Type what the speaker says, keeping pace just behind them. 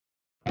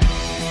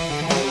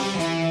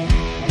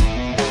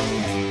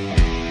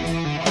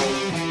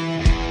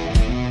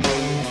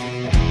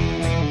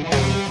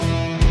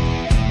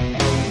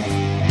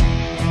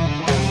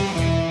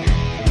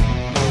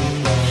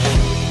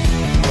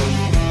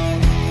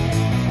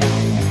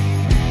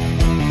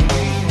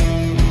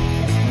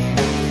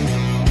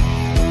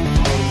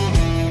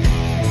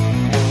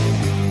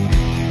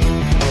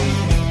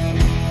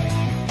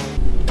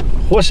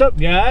What's up,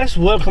 guys?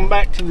 Welcome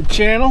back to the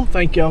channel.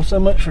 Thank y'all so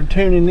much for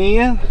tuning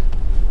in.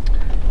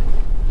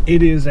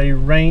 It is a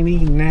rainy,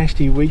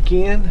 nasty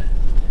weekend,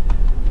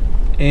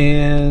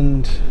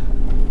 and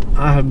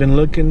I have been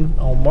looking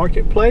on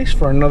Marketplace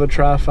for another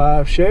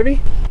Tri-5 Chevy.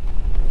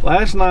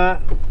 Last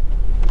night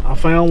I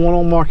found one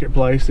on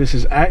Marketplace. This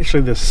is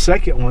actually the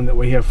second one that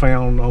we have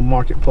found on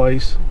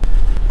Marketplace.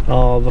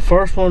 The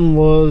first one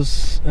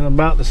was in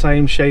about the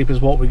same shape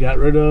as what we got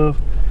rid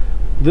of.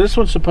 This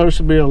one's supposed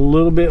to be a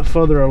little bit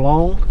further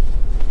along.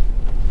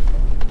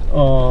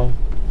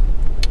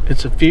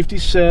 It's a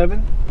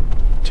 57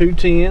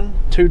 210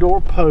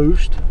 two-door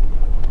post,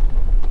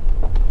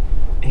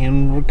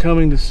 and we're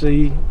coming to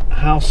see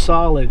how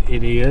solid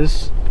it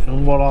is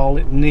and what all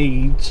it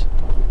needs.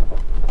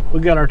 We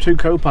got our two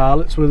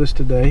co-pilots with us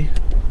today.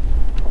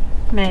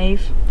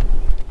 Maeve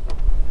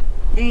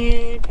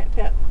and Pep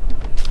Pep.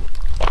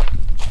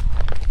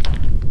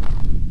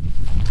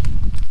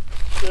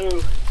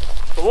 So,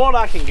 from what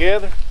I can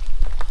gather,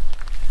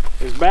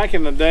 is back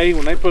in the day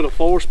when they put a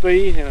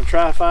 4-speed in a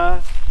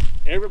Tri-5,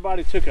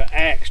 everybody took an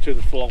axe to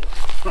the floor.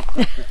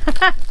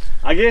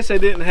 I guess they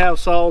didn't have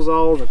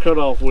sawzalls or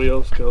cut-off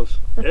wheels, because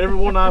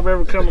everyone I've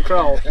ever come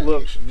across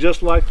looks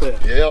just like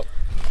that. Yep.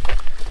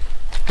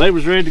 They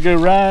was ready to go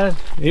ride.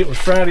 It was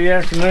Friday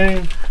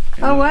afternoon.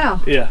 Oh wow.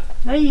 Yeah.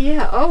 Oh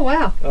yeah. Oh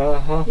wow.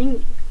 Uh-huh. You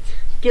can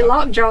get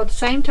lockjaw at the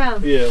same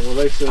time. Yeah, well,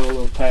 they sell a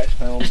little patch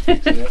down.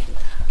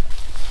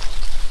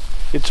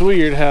 It's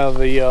weird how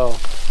the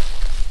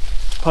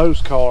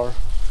post car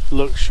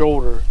looks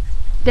shorter.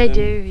 They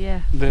do,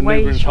 yeah. Than Way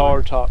Newbern's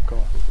short. hard top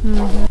car.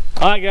 Mm-hmm.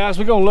 All right, guys,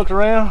 we're gonna look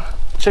around,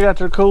 check out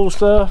their cool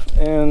stuff,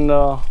 and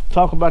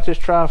talk about this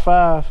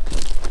Tri-5.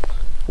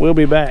 We'll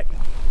be back.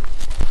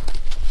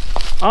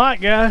 All right,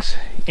 guys,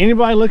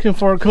 anybody looking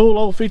for a cool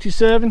old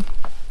 57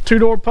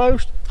 two-door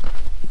post?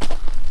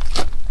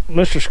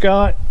 Mr.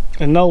 Scott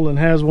and Nolan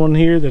has one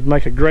here that'd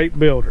make a great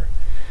builder.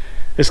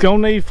 It's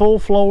gonna need full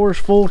floors,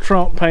 full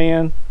trunk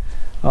pan,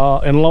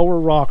 and lower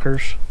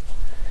rockers.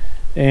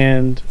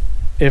 And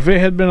if it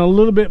had been a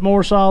little bit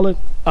more solid,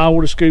 I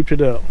would have scooped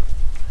it up.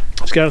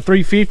 It's got a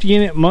 350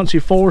 in it, Muncie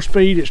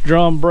 4-speed. It's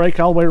drum brake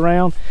all the way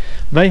around.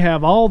 They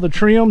have all the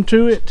trim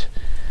to it,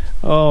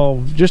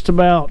 just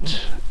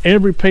about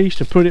every piece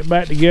to put it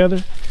back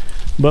together.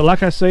 But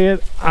like I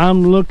said,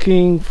 I'm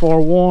looking for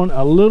one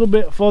a little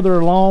bit further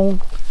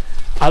along.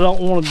 I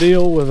don't want to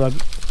deal with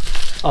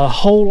a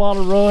whole lot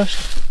of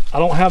rust. I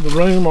don't have the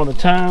room or the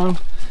time.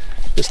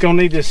 It's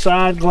gonna need this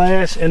side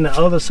glass and the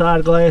other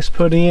side glass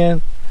put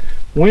in.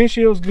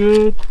 Windshield's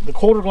good, the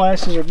quarter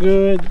glasses are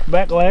good,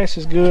 back glass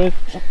is good.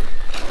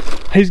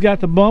 He's got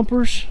the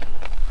bumpers,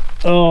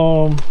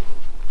 but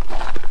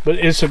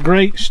it's a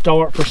great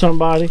start for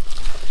somebody,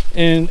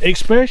 and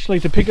especially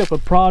to pick up a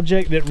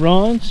project that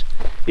runs.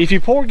 If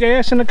you pour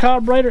gas in the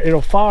carburetor,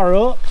 it'll fire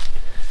up.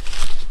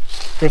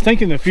 They're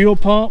thinking the fuel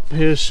pump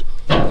has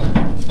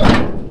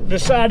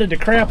decided to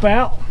crap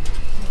out.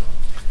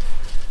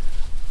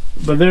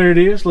 But there it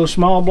is, little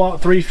small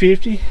block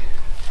 350.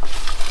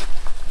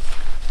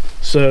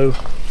 So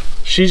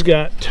she's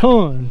got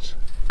tons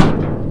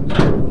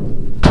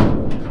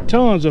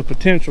of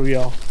potential,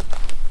 y'all.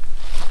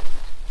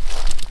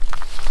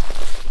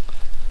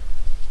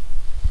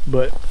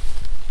 But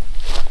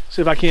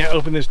see if I can't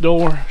open this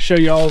door, show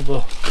y'all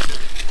the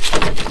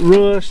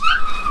rust.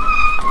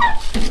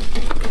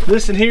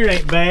 This in here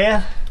ain't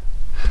bad.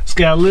 It's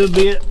got a little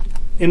bit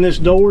in this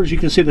door, as you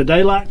can see the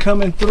daylight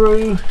coming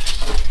through.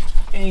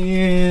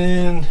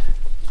 And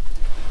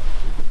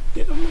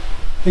I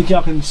think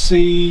y'all can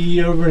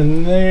see over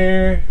in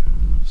there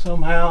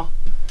somehow.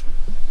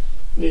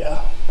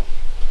 Yeah,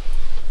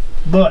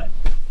 but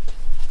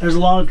there's a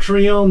lot of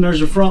trim.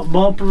 There's a front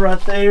bumper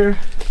right there,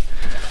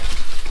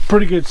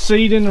 pretty good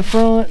seat in the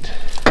front.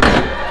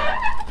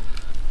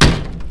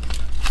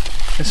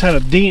 It's had a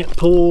dent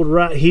pulled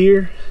right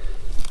here,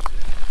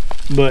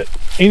 but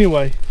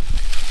anyway,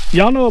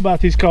 y'all know about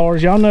these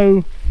cars. Y'all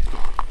know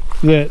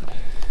that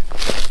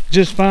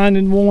just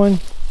finding one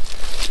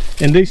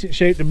in decent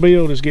shape to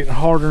build is getting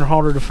harder and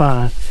harder to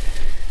find.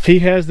 He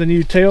has the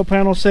new tail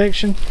panel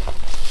section,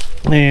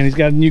 and he's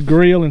got a new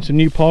grill and some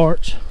new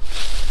parts,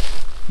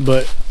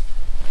 but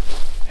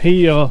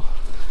he's got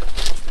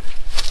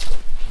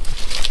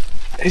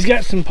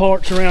some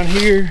parts around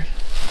here.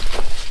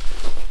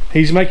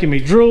 He's making me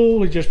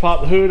drool. He just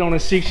popped the hood on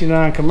his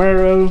 69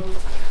 Camaro,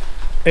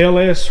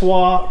 LS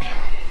swapped.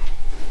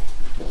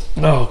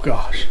 Oh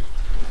gosh,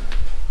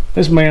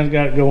 this man's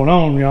got it going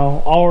on,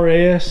 y'all.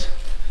 RS,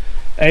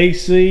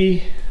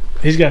 AC,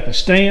 he's got the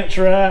stance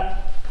right.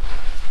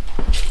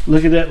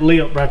 Look at that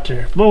lip right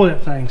there. Boy,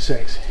 that thing's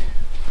sexy.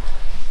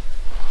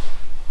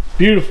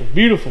 Beautiful,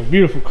 beautiful,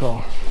 beautiful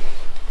car.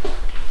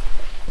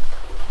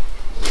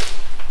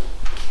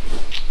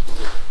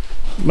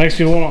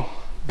 Makes me want to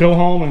go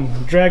home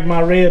and drag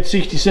my red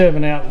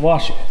 67 out and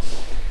wash it.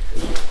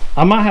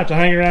 I might have to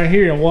hang around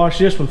here and wash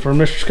this one for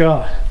Mr.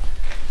 Scott.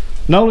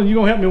 Nolan, you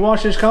gonna help me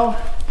wash this car?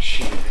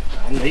 Shit,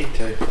 I need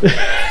to.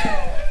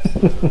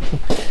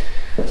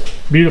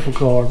 Beautiful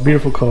car,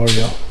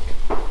 y'all.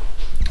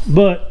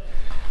 But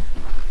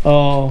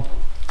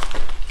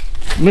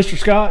Mr.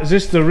 Scott, is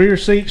this the rear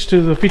seats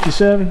to the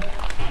 57?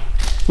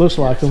 Looks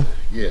like them.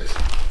 Yes.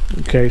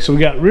 Okay, so we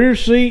got rear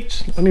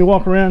seats. Let me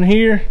walk around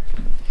here.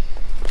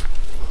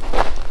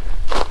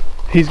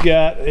 He's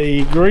got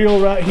a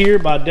grill right here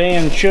by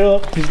Dan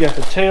Chuck. He's got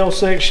the tail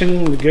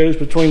section that goes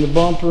between the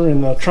bumper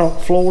and the trunk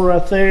floor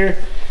right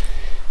there.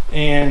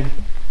 And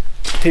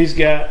he's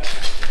got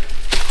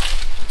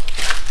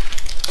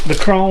the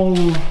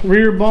chrome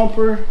rear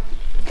bumper.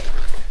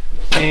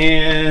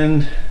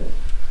 And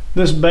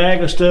this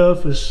bag of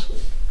stuff is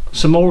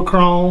some more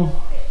chrome.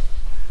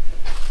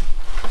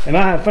 And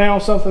I have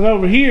found something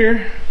over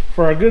here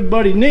for our good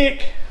buddy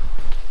Nick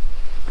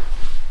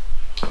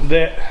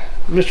that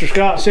Mr.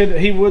 Scott said that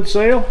he would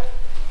sell.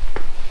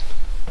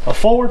 A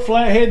Ford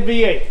Flat Head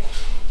V8.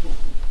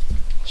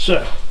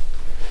 So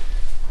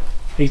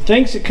he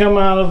thinks it come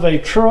out of a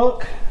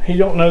truck. He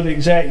don't know the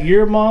exact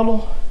year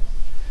model,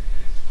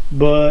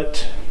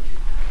 but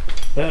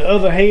the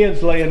other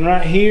head's laying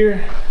right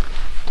here.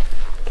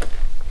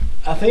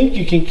 I think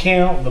you can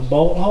count the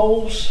bolt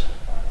holes.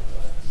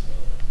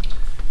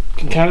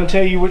 Can kind of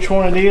tell you which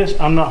one it is.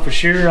 I'm not for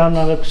sure. I'm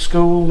not up to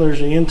school. There's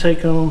the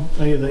intake on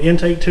the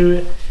intake to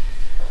it,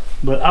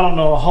 but I don't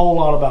know a whole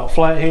lot about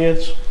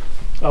flatheads.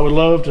 I would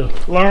love to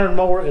learn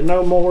more and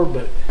know more,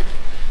 but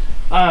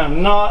I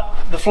am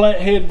not the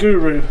flathead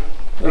guru.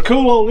 They're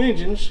cool old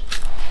engines,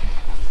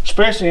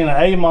 especially in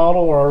an A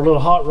model or a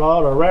little hot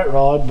rod or a rat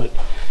rod, but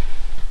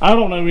I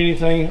don't know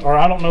anything, or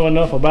I don't know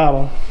enough about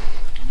them.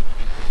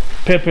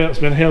 Pep-Pel's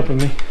been helping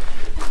me.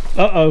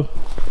 Uh-oh.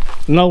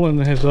 Nolan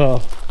has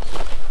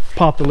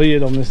popped the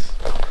lid on this,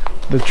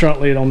 the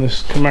trunk lid on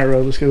this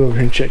Camaro. Let's go over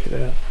here and check it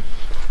out.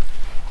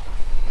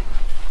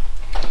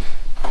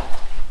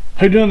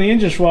 Who done the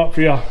engine swap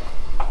for y'all?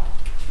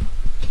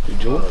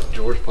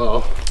 George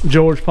Paul.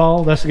 George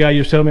Paul, that's the guy you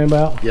was telling me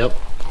about? Yep.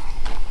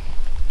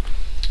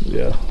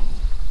 Yeah.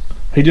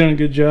 He doing a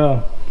good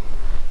job.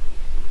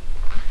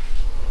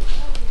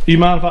 You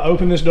mind if I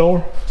open this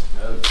door?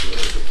 No,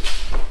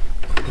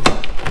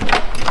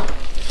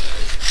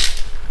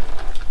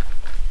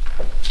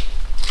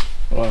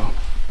 Wow,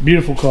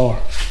 beautiful car.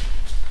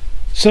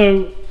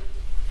 So,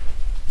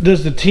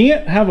 does the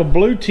tint have a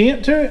blue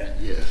tint to it?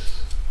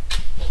 yes.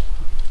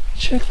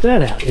 Check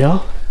that out,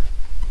 y'all.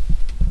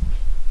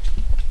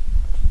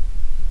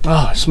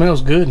 Oh, it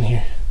smells good in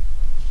here.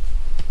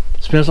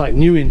 It smells like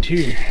new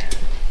interior.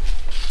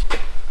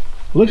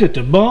 Look at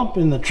the bump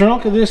in the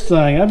trunk of this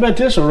thing. I bet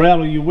this will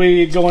rattle your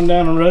wig going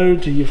down the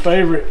road to your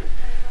favorite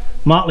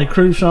Motley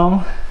Crue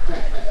song.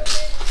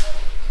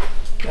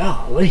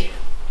 Golly.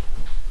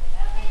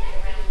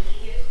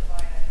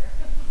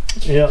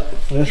 Yep,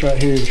 this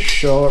right here is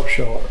sharp,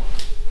 sharp.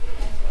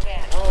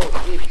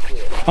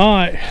 All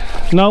right,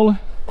 Nolan.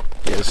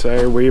 Yes,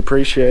 sir. We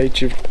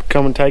appreciate you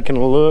coming taking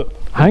a look.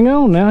 Hang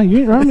on now, you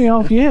ain't run me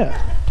off yet.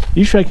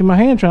 You shaking my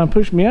hand trying to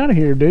push me out of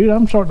here, dude.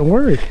 I'm starting to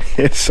worry.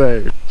 Yes,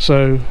 sir.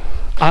 So,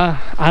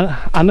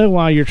 I know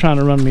why you're trying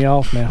to run me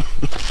off now.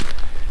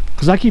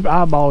 Because I keep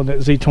eyeballing that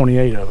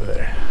Z28 over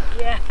there.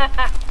 Yeah,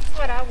 that's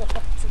what I want.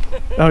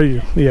 Oh,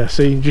 yeah,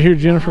 see, did you hear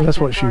Jennifer? That's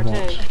what she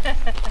wants.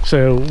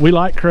 So, we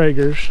like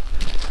Kragers,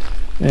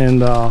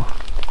 and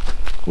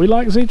we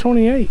like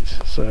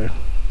Z28s, so.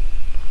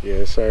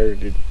 Yes, sir.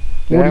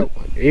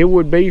 It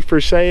would be for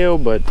sale,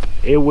 but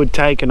it would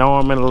take an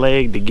arm and a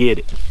leg to get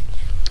it.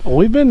 Well,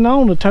 we've been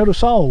known to tote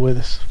us all with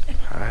us.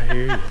 I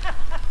hear you.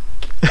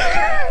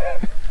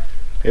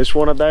 It's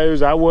one of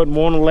those I wouldn't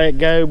want to let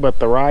go, but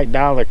the right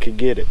dollar could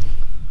get it.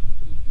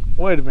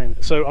 Wait a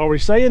minute. So are we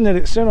saying that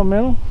it's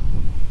sentimental?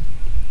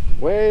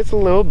 Well, it's a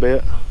little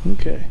bit.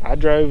 Okay. I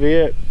drove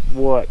it,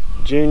 what,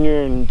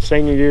 junior and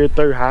senior year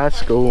through high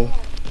school.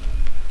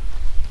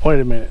 Wait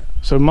a minute.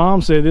 So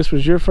Mom said this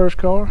was your first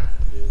car?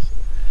 Yes.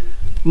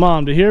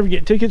 Mom, did you ever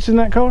get tickets in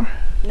that car?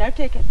 No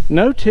tickets.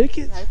 No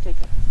tickets? No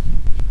tickets.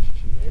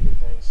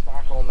 Everything's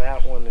stock on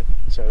that one.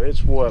 So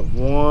it's what,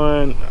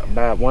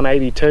 about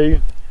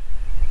 182.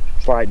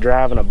 It's like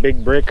driving a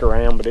big brick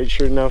around, but it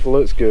sure enough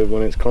looks good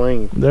when it's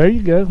clean. There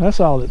you go. That's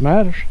all that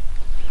matters.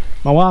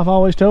 My wife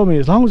always told me,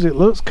 as long as it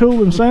looks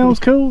cool and sounds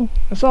cool,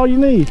 that's all you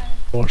need.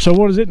 So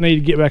what does it need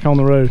to get back on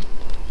the road?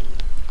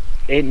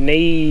 It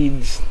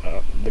needs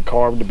the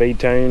carb to be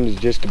tuned is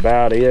just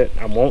about it.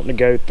 I'm wanting to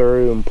go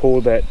through and pull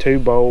that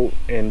 2-bolt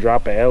and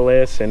drop a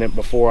LS in it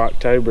before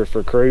October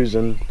for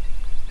cruising,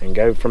 and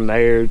go from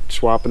there,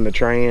 swapping the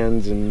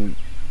trans and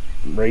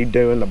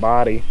redoing the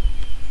body.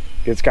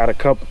 It's got a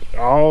couple,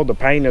 all the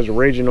paint is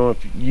original.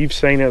 If you've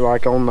seen it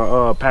like on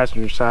the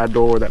passenger side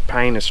door, that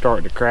paint is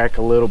starting to crack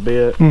a little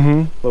bit.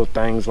 Little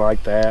things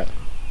like that.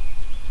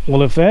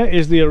 Well, if that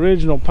is the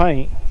original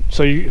paint,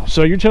 so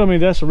you're telling me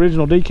that's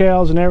original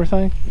decals and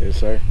everything? Yes,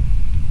 sir.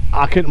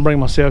 I couldn't bring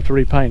myself to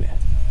repaint it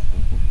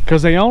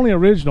because they only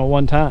original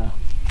one time.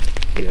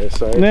 Yes,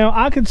 sir. Now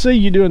I could see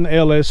you doing the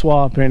LS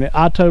swap in it.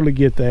 I totally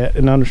get that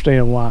and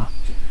understand why.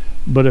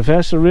 But if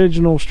that's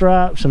original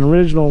stripes and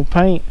original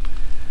paint,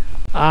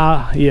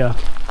 yeah.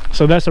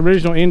 So that's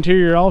original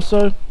interior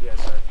also?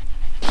 Yes,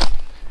 sir.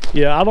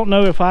 Yeah, I don't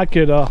know if I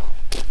could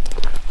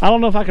I don't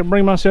know if I can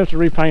bring myself to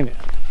repaint it.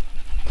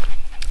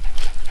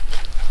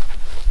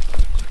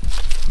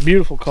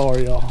 Beautiful car,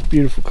 y'all.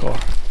 Beautiful car.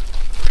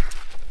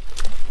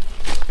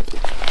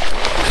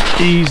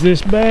 Ease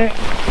this back.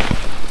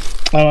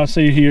 Oh, I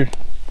see here.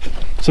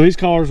 So these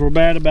cars were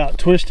bad about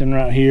twisting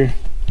right here.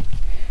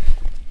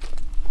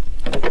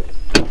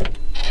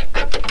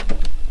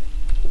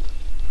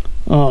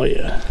 Oh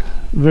yeah,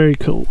 very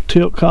cool.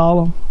 Tilt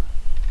column.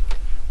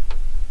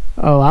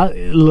 Oh,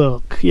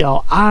 look,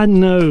 y'all, I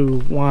know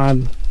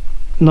why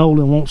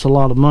Nolan wants a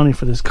lot of money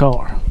for this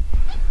car.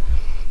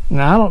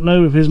 Now, I don't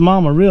know if his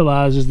mama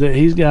realizes that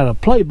he's got a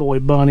Playboy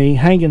bunny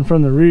hanging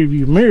from the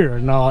rearview mirror or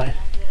not.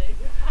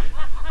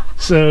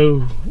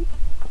 So,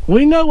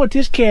 we know what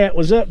this cat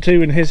was up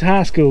to in his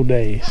high school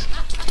days.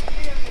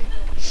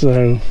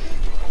 So,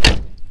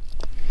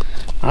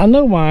 I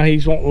know why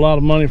he's wanting a lot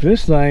of money for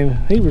this thing.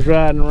 He was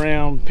riding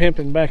around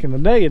pimping back in the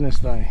day in this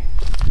thing.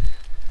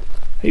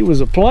 He was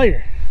a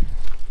player.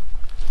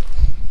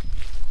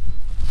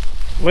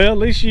 Well, at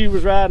least you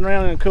was riding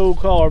around in a cool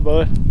car,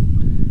 bud.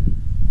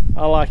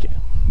 I like it.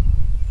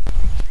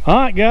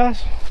 Alright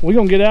guys, we're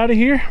gonna get out of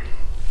here.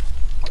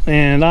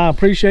 And I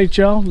appreciate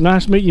y'all.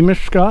 Nice meeting you,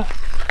 Mr. Scott.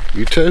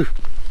 You too.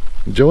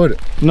 Enjoyed it.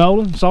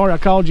 Nolan, sorry I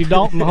called you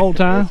Dalton the whole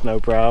time. That's no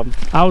problem.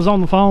 I was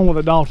on the phone with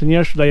a Dalton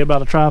yesterday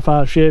about a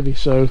Tri-5 Chevy,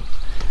 so,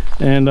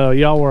 and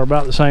y'all were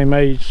about the same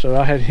age, so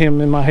I had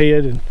him in my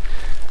head, and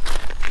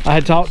I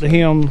had talked to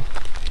him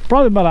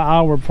probably about an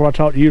hour before I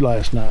talked to you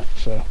last night,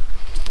 so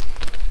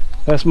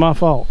that's my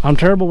fault. I'm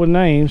terrible with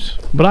names,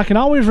 but I can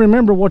always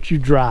remember what you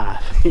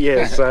drive.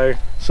 Yes, sir.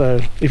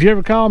 So if you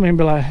ever call me and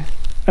be like,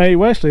 hey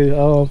Wesley,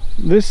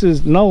 this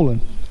is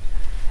Nolan,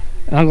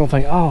 and I'm gonna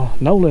think, oh,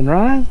 Nolan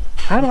Ryan?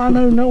 How do I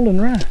know Nolan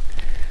Ryan?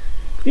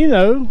 You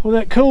know, with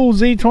that cool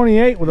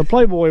Z28 with a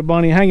Playboy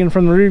bunny hanging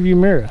from the rearview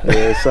mirror.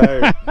 Yes,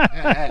 sir.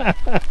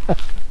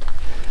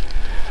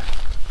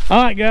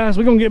 All right, guys,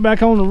 we're gonna get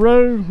back on the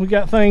road. We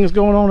got things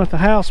going on at the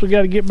house we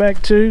got to get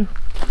back to.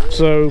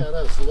 So, yeah,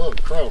 that's a little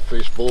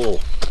crawfish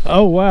boil.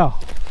 Oh wow,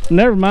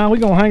 never mind. We're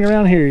gonna hang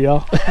around here,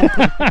 y'all.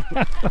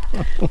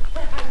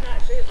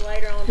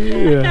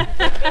 Yeah.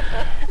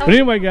 But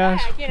anyway,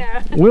 guys,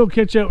 we'll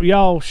catch up with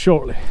y'all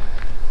shortly.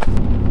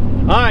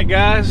 All right,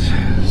 guys,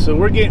 so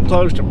we're getting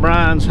close to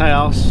Brian's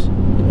house.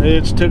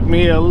 It's took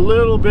me a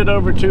little bit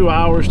over 2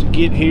 hours to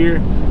get here.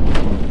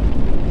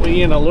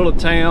 We in a little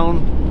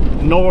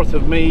town north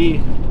of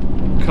me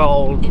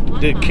called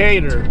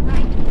Decatur,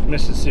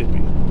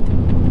 Mississippi.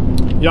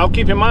 Y'all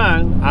keep in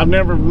mind, I've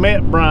never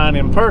met Brian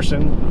in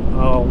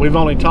person. We've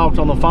only talked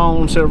on the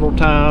phone several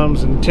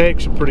times and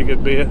text a pretty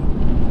good bit.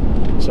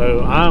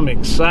 So I'm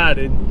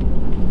excited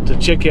to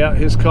check out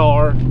his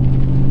car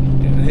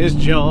and his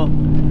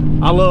junk.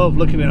 I love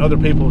looking at other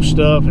people's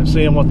stuff and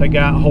seeing what they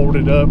got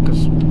hoarded up,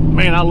 because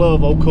man, I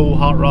love old cool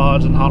hot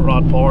rods and hot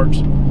rod parts,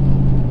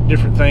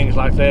 different things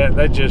like that.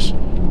 That just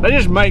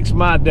makes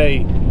my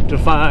day to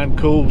find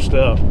cool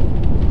stuff.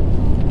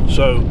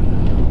 So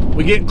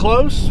we get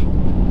close.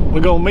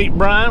 We're gonna meet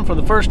Brian for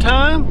the first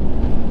time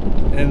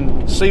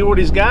and see what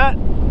he's got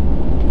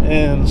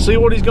and see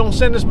what he's gonna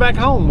send us back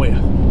home with.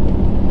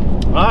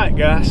 All right,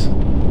 guys,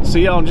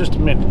 see y'all in just a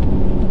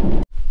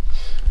minute.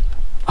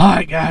 All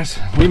right, guys,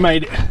 we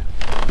made it.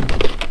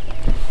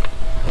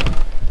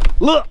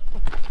 Look,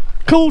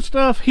 cool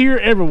stuff here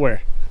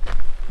everywhere.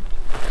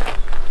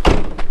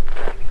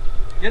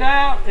 Get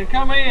out and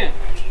come in.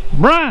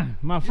 Brian,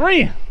 my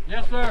friend.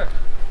 Yes, sir.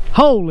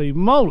 Holy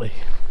moly.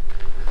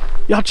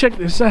 Y'all check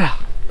this out.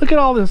 Look at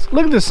all this.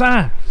 Look at the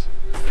signs.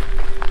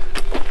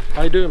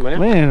 How you doing, man?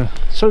 Man,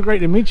 so great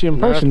to meet you in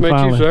person. Nice to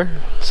meet finally. you, sir.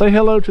 Say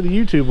hello to the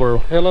YouTube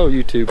world. Hello,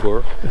 YouTube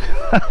world.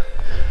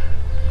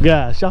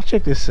 Guys, y'all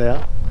check this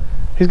out.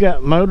 He's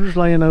got motors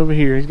laying over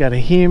here. He's got a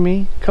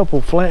Hemi,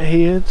 couple flat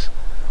heads.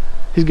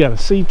 He's got a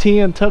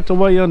C10 tucked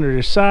away under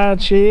his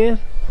side shed.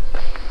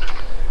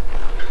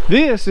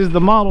 This is the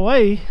Model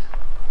A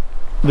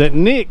that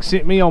Nick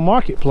sent me on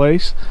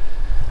Marketplace,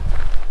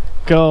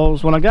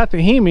 because when I got the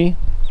Hemi,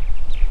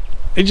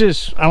 it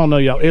just, I don't know,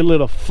 y'all, it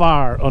lit a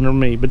fire under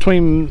me.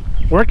 Between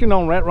working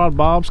on Rat Rod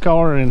Bob's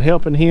car and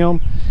helping him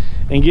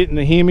and getting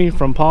the Hemi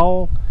from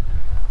Paul,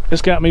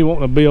 it's got me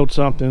wanting to build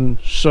something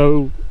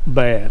so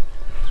bad.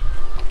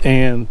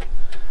 And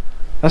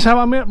that's how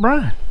I met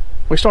Brian.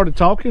 We started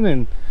talking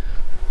and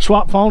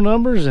swapped phone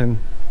numbers, and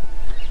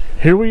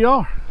here we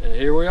are. And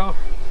here we are.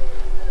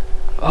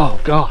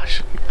 Oh gosh,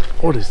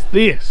 what is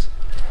this?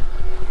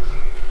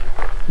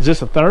 Is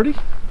this a 30?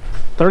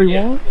 31?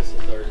 Yeah, this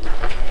is 30.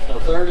 A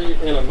 30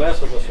 in a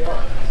mess of a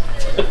swap.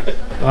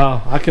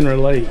 Oh, I can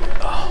relate.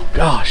 Oh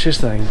gosh,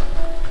 this thing.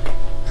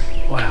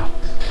 Wow.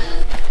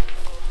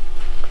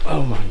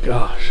 Oh my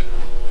gosh.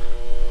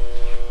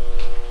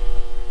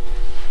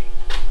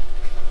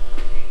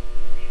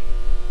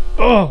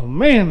 Oh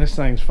man, this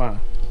thing's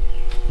fine.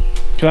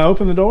 Can I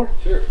open the door?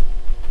 Sure.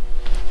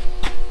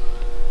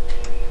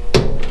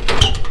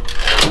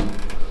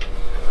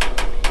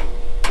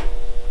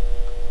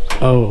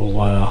 Oh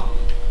wow.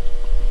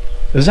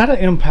 Is that an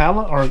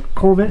Impala or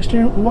Corvette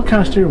steering? What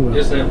kind of steering wheel?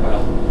 It's an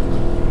Impala.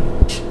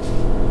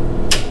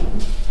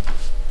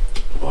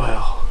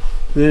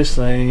 This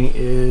thing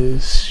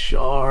is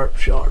sharp,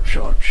 sharp,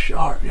 sharp,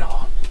 sharp,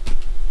 y'all.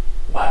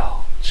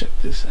 Wow, check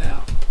this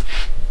out.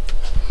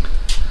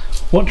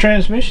 What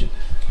transmission?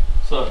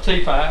 So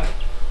T5.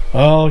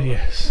 Oh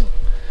yes.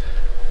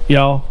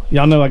 Y'all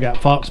know I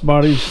got Fox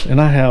bodies, and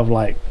I have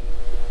like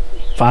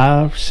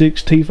 5,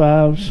 6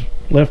 T5s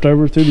left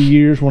over through the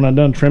years when I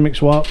done Tremec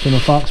swaps in a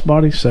Fox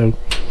body. So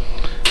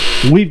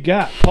we've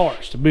got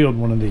parts to build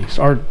one of these,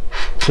 or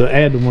to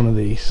add to one of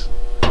these.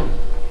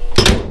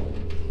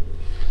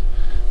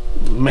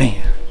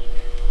 Man,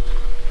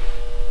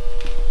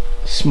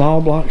 small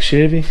block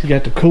Chevy,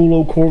 got the cool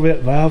old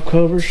Corvette valve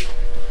covers.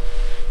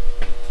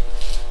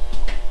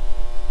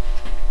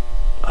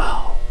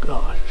 Oh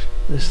gosh,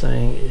 this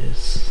thing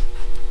is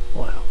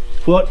wow.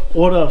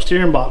 What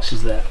steering box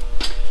is that?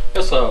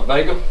 That's a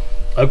Vega.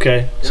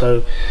 Okay, yep.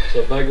 So it's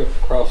a Vega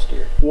cross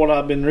steer. What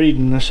I've been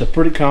reading, that's a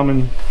pretty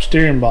common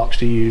steering box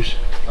to use.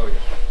 Oh yeah.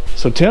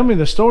 So tell me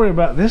the story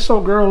about this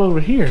old girl over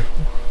here.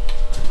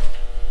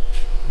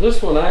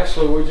 This one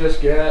actually we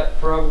just got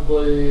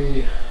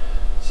probably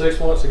 6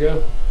 months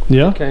ago.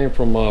 Yeah. It came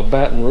from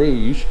Baton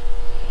Rouge.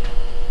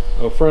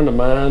 A friend of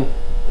mine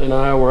and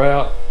I were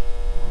out.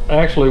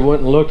 Actually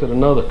went and looked at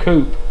another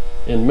coupe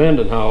in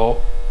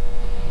Mendenhall.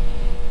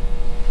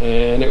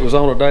 And it was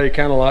on a day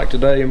kind of like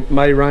today,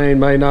 may rain,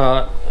 may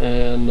not.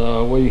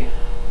 And we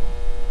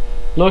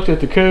looked at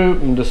the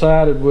coupe and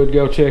decided we'd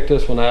go check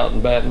this one out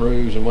in Baton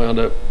Rouge, and wound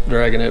up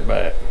dragging it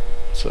back.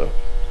 So.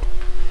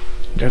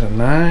 Got a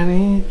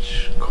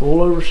 9-inch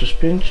coilover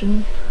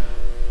suspension.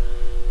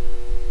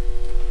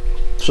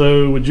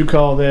 So would you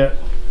call that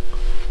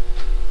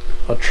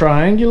a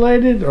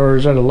triangulated, or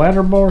is that a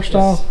ladder bar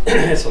style?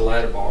 It's a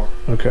ladder bar.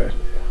 Okay.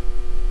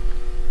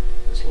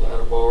 It's a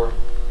ladder bar.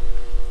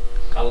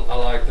 I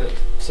like that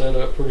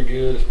setup pretty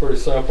good. It's pretty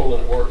simple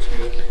and it works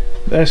good.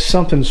 That's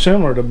something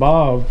similar to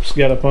Bob's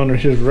got up under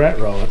his rat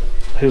rod,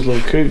 his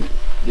little coupe.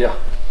 Yeah.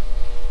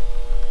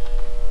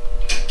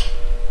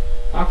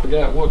 I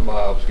forgot what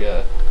Bob's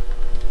got.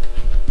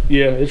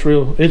 Yeah, it's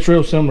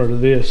real similar to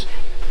this.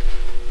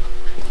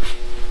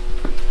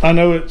 I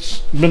know it's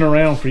been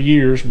around for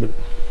years, but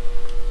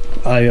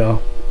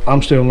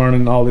I'm still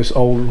learning all this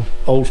old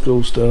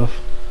school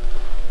stuff.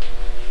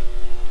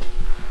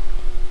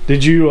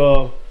 Did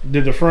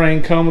the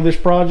frame come with this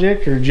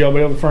project, or did y'all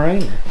build the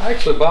frame? I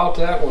actually bought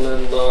that one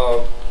and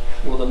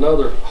with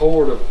another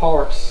horde of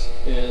parts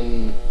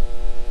in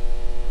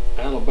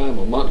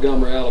Alabama,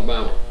 Montgomery,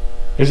 Alabama.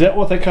 Is that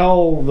what they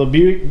call the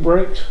Buick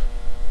brakes?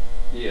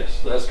 Yes,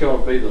 that's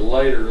going to be the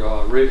later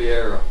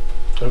Riviera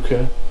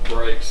Okay.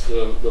 brakes.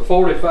 The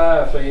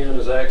 45 fin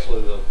is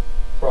actually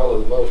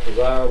probably the most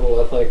desirable.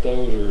 I think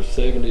those are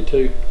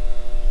 72.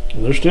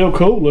 They're still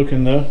cool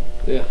looking though.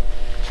 Yeah.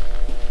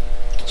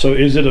 So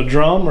is it a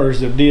drum, or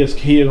is the disc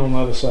hid on the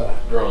other side?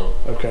 Drum.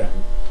 Okay.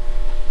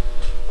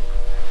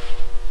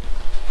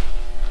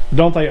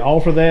 Don't they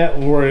offer that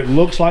where it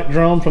looks like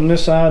drum from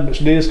this side, but it's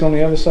disc on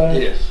the other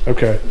side? Yes.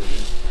 Okay.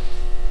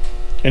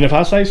 And if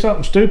I say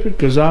something stupid,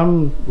 because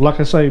I'm, like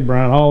I say,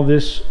 Brian, all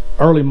this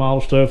early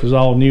model stuff is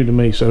all new to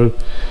me, so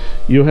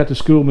you'll have to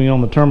school me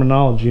on the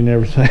terminology and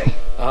everything.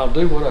 I'll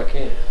do what I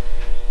can.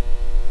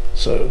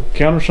 So,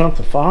 countersunk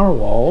the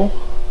firewall.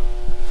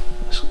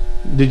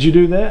 Did you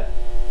do that?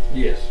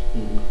 Yes.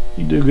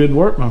 You do good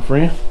work, my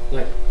friend.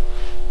 Thank you.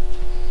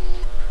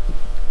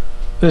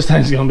 This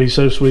thing's gonna be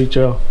so sweet,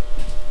 y'all.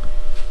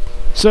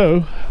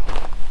 So,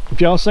 if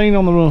y'all seen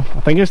on the, I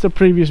think it's the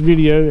previous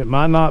video, it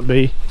might not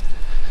be,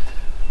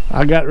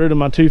 I got rid of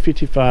my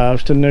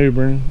 255s to New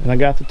Bern, and I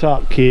got the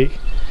top kick.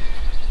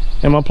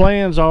 And my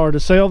plans are to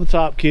sell the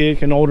top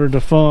kick in order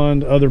to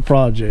fund other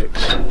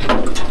projects.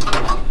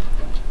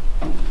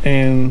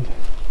 And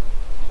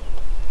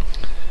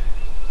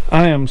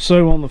I am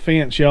so on the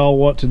fence, y'all,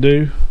 what to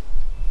do.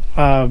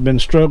 I've been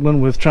struggling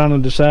with trying to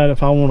decide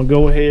if I want to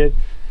go ahead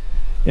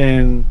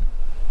and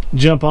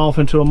jump off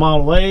into a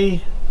Model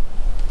A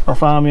or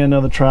find me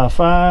another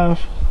Tri-5.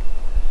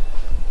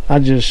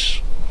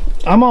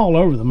 I'm all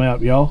over the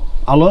map, y'all.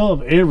 I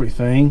love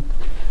everything,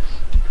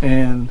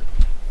 and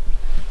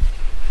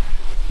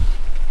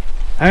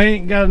I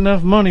ain't got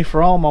enough money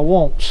for all my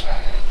wants.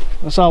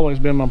 That's always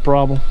been my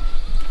problem.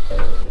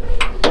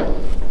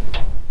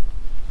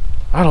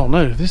 I don't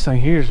know, this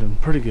thing here is in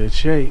pretty good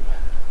shape.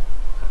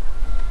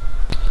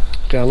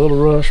 Got a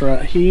little rust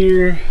right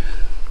here,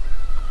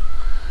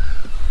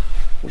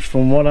 which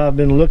from what I've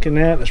been looking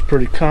at is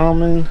pretty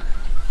common.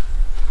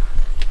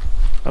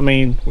 I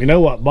mean, we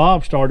know what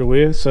Bob started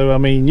with, so I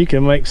mean, you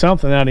can make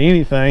something out of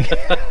anything.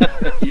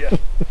 Yeah.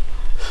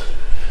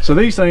 So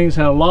these things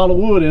had a lot of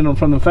wood in them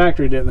from the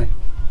factory, didn't they?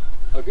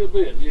 A good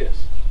bit,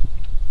 yes.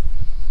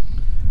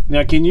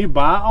 Now, can you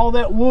buy all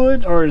that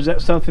wood, or is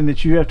that something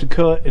that you have to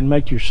cut and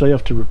make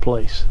yourself to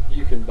replace?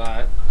 You can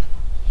buy it,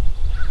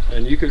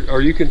 and you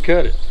can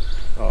cut it.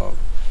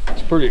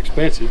 It's pretty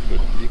expensive, but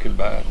you can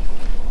buy it.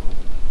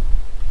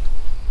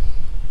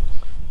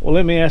 Well,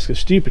 let me ask a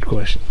stupid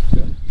question.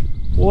 Okay.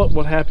 What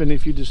would happen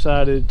if you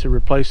decided to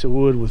replace the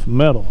wood with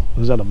metal?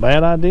 Is that a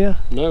bad idea?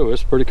 No,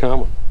 it's pretty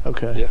common.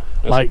 Okay. Yeah.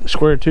 Like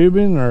square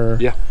tubing or?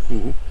 Yeah.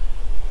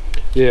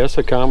 Yeah, it's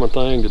a common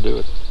thing to do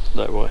it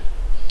that way.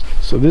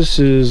 So this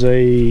is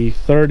a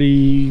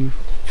 30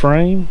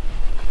 frame?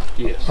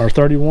 Yes. Or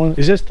 31?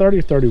 Is this 30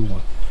 or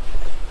 31?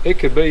 It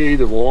could be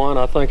either one.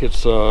 I think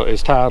it's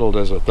titled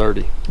as a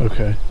 30.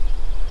 Okay.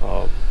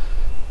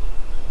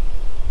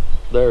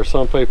 There are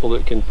some people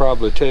that can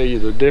probably tell you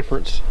the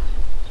difference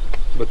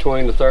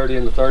between the 30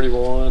 and the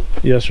 31.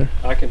 Yes, sir.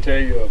 I can tell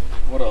you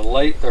what a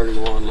late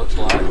 31 looks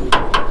like.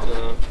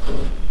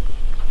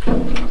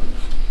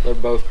 They're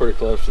both pretty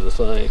close to the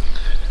same.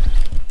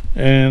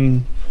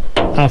 And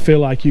I feel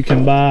like you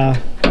can buy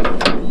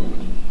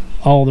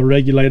all the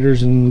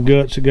regulators and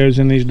guts that goes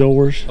in these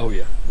doors. Oh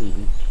yeah.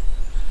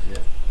 Yeah.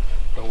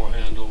 Door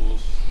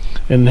handles.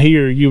 And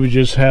here you would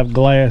just have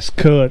glass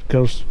cut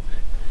because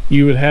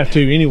you would have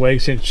to anyway,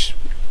 since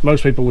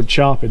most people would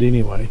chop it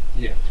anyway.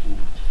 Yeah.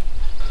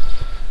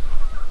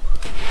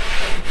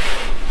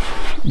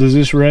 Does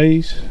this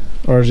raise,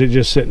 or is it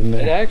just sitting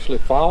It there? actually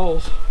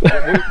falls,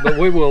 but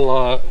we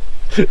will.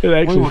 It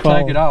actually We will falls.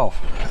 take it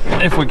off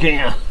if we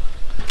can.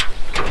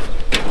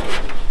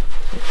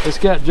 It's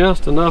got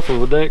just enough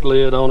of a deck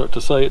lid on it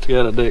to say it's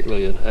got a deck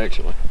lid.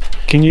 Actually.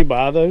 Can you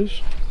buy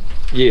those?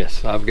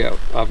 Yes, I've got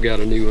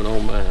a new one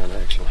on mine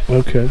actually.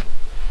 Okay.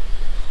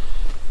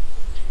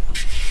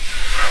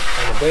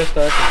 And the best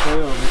I can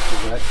tell, this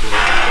is actually a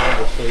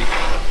rumble seat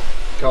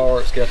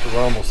car. It's got the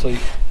rumble seat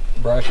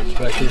brackets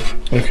back here.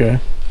 Okay.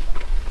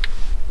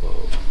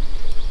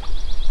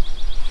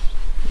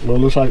 Well, it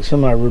looks like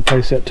somebody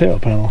replaced that tail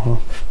panel, huh?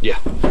 Yeah,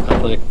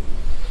 I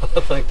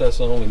think that's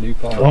the only new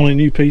part. Only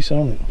new piece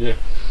on it. Yeah.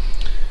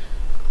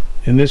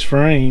 And this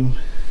frame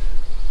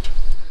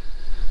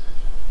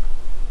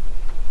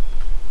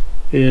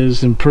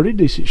is in pretty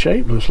decent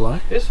shape, looks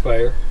like. It's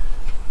fair.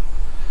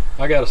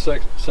 I got a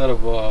set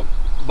of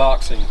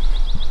boxing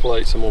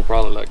plates and we'll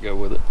probably let go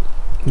with it.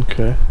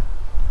 Okay.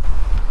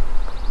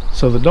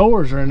 So the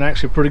doors are in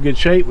actually pretty good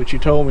shape, which you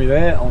told me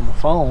that on the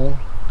phone.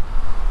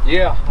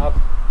 Yeah, I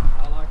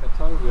like I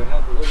told you, I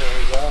had a little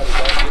anxiety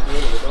about getting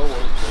rid of the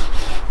doors, but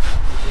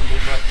you couldn't do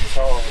much in the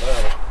car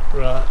without it.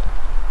 Right.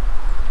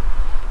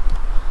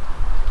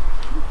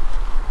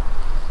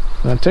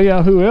 And I'll tell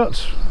y'all who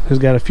else has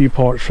got a few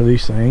parts for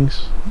these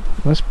things.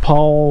 That's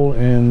Paul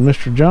and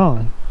Mr.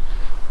 John.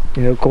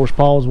 You know, of course,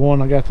 Paul's the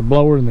one I got the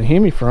blower and the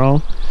Hemi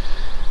from,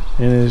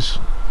 and his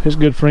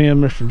good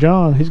friend Mr.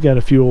 John, he's got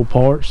a few old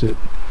parts that I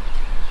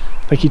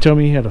think he told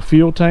me he had a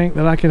fuel tank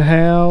that I could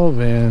have,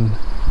 and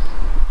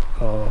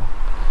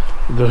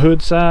the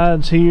hood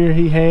sides here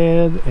he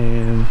had,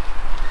 and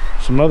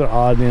some other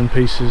odd end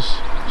pieces.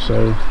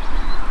 So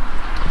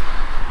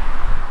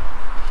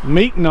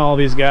meeting all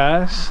these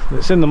guys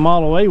that's in the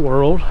Model A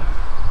world,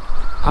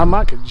 I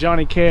might could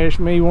Johnny Cash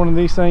me one of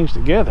these things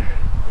together.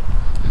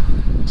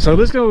 So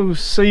let's go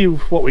see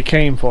what we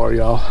came for,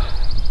 y'all.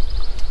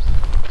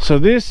 So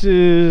this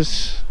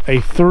is a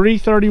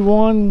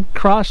 331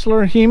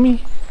 Chrysler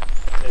Hemi.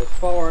 As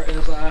far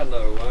as I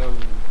know,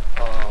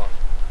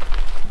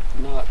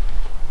 I'm not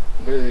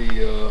very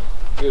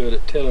good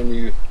at telling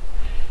you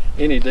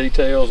any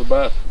details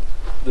about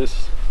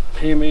this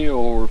Hemi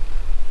or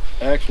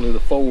actually the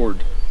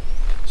Ford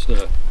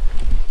stuff.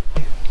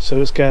 So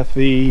it's got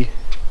the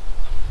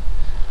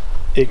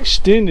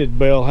extended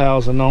bell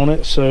housing on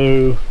it,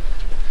 so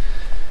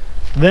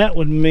that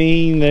would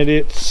mean that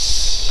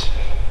it's,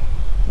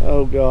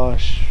 oh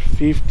gosh,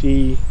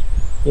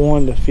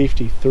 51 to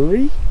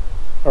 53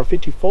 or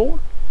 54.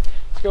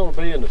 It's going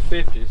to be in the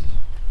 50s,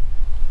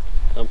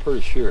 I'm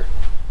pretty sure.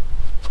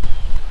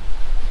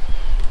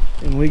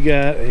 And we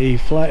got a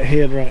flat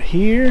head right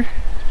here,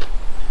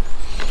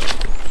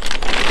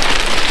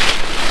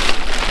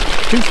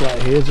 two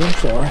flat heads, I'm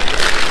sorry.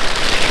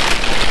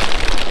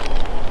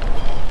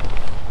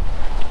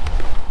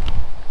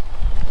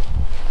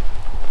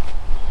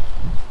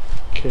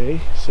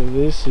 Okay, so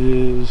this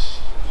is,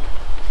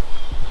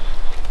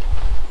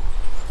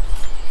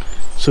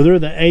 so they're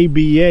the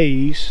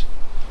ABAs,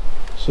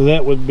 so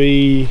that would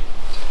be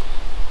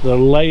the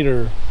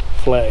later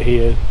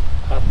flathead.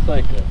 I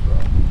think that's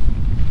right.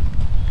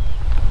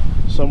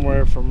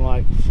 Somewhere from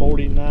like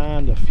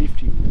 49 to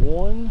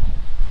 51.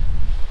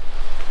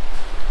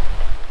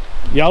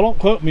 Y'all don't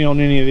quote me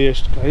on any of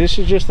this. This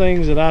is just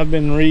things that I've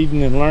been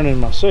reading and learning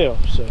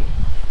myself. So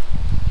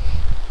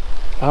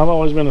I've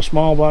always been a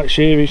small block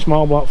Chevy,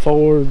 small block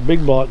Ford,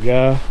 big block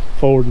guy,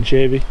 Ford and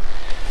Chevy.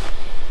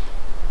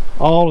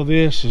 All of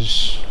this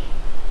is,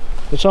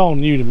 it's all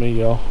new to me,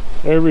 y'all.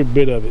 Every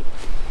bit of it.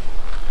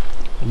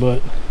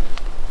 But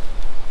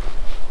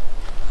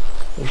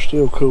they're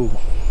still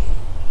cool.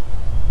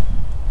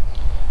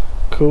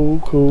 Cool,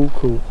 cool,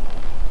 cool.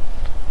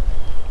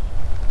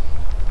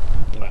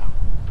 Wow.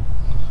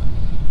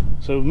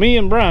 So me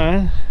and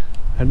Brian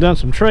have done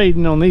some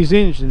trading on these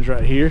engines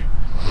right here.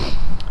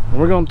 And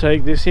we're going to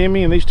take this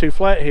Hemi and these two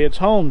flatheads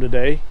home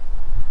today.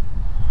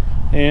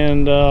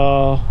 And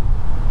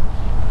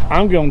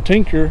I'm going to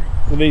tinker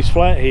with these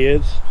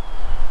flatheads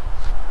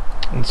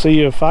and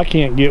see if I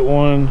can't get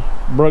one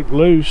broke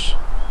loose,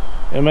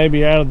 and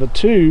maybe out of the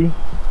two,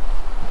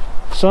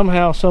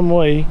 somehow, some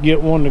way,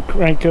 get one to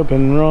crank up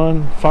and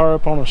run, fire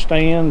up on a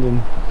stand.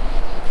 And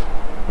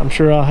I'm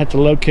sure I'll have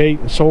to locate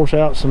and source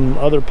out some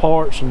other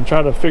parts and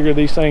try to figure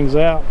these things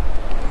out.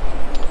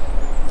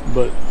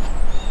 But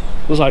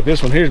looks like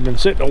this one here's been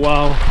sitting a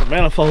while. The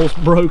manifold's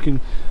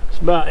broken. It's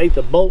about ate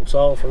the bolts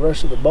off, the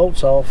rest of the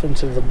bolts off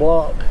into the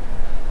block.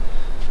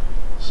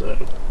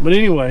 So, but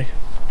anyway,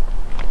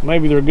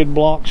 maybe they're good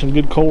blocks and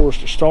good cores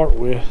to start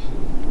with.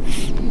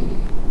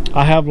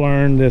 I have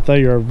learned that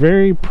they are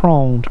very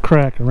prone to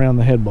crack around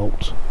the head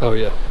bolts. Oh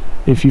yeah.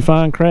 If you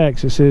find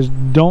cracks, it says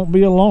don't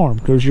be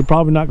alarmed, because you're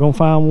probably not going to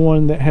find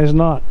one that has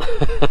not.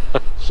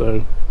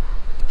 So,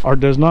 or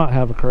does not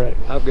have a crack.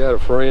 I've got a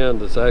friend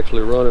that's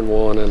actually running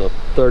one in a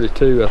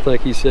 32. I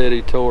think he said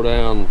he tore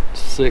down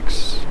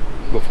 6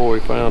 before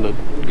he found a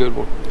good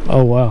one.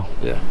 Oh wow.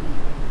 Yeah.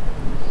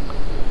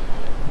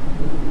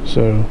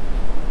 So,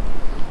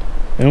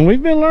 and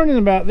we've been learning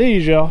about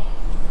these, y'all.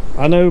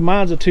 I know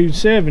mine's a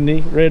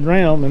 270 red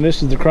ram, and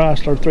this is the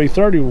Chrysler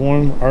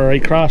 331, or a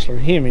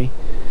Chrysler Hemi.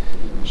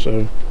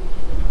 So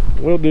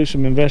we'll do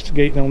some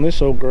investigating on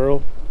this old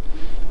girl.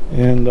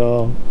 And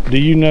do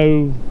you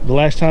know the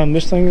last time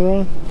this thing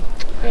run?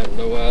 I have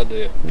no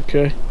idea.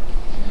 Okay.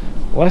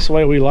 Well, that's the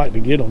way we like to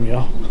get them,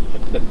 y'all.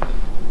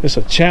 It's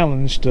a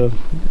challenge to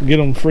get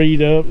them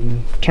freed up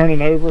and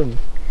turning over and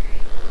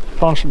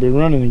possibly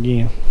running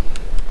again.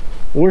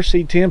 We're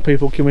C10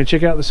 people. Can we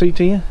check out the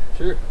C10?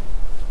 Sure.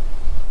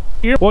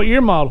 What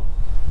year model?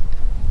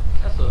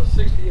 That's a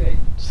 68.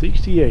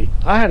 68.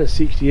 I had a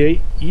 68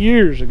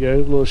 years ago, a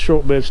little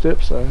short bed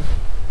step side.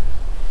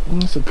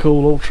 That's a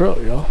cool old truck,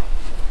 y'all.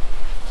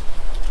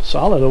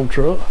 Solid old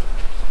truck.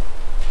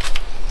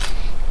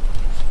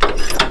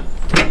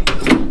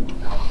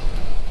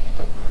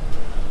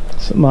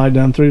 Somebody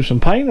done threw some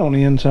paint on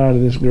the inside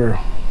of this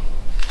girl.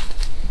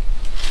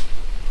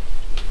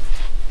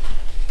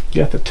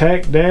 Got the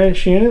tack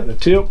dash in it, the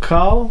tilt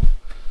column,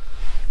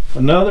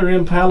 another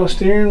Impala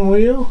steering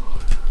wheel.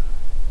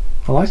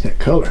 I like that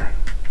color.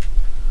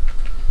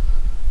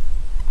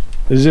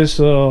 Is this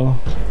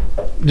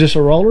just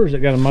a roller, or has it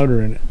got a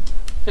motor in it?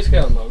 It's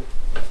got a motor.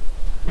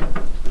 It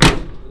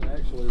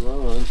actually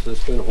runs.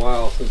 It's been a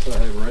while since I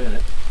have ran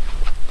it.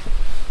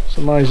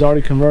 Somebody's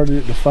already converted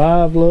it to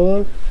 5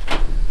 lug.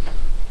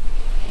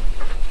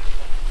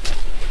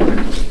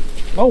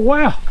 Oh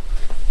wow!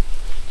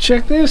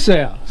 Check this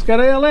out. It's got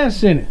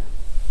ALS in it.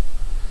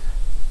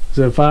 Is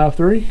that a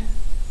 5.3?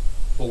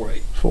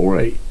 4.8.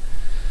 4.8.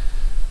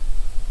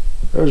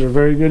 Those are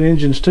very good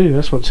engines too.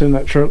 That's what's in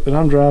that truck that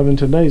I'm driving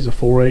today is a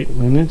 4.8,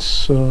 and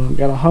it's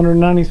got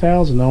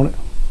 190,000 on it.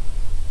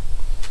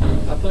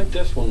 I think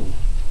this one,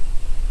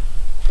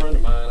 a friend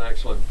of mine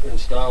actually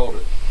installed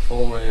it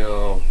for me.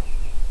 I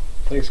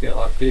think it's got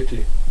like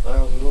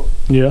 50,000 on it.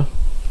 Yeah.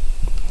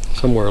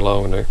 Somewhere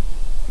along in there.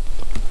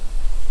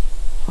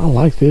 I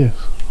like this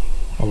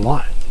a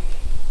lot.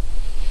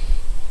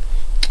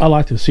 I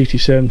like the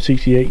 67,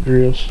 68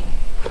 grills.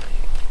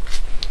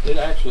 It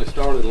actually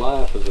started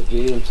life as a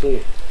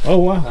GMC. Oh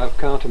wow. I've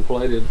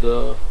contemplated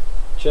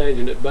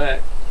changing it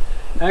back.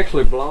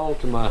 Actually belonged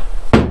to my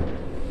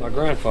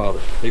grandfather.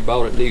 He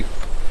bought it new.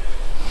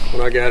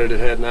 When I got it, it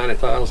had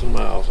 90,000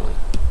 miles on it.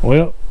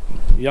 Well,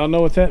 y'all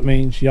know what that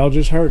means. Y'all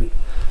just heard it.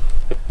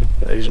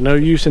 There's no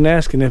use in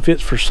asking if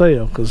it's for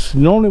sale, because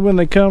normally when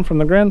they come from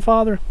the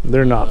grandfather,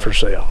 they're not for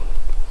sale.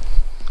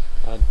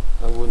 I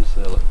wouldn't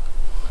sell it.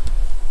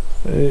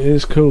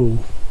 It's cool.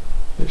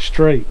 It's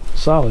straight,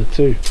 solid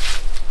too.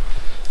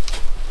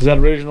 Is that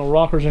original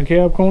rockers and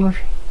cab corners?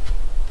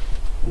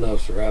 No,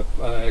 sir.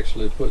 I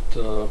actually put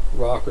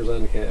rockers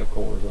and cab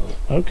corners on it.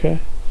 Okay.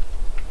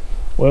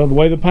 Well, the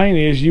way the paint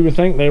is, you would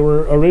think they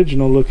were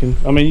original looking.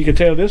 I mean, you can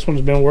tell this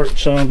one's been worked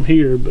some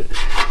here, but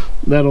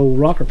that old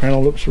rocker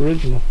panel looks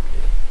original.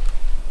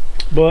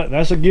 But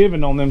that's a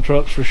given on them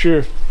trucks for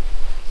sure.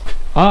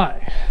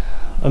 Alright,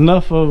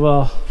 enough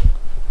of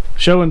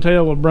show and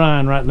tell with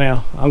Brian right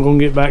now. I'm going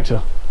to get back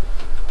to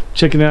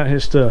checking out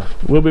his stuff.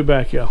 We'll be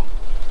back, y'all.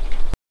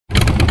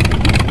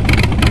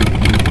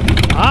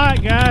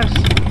 Alright guys,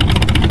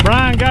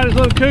 Brian got his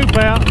little coupe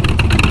out.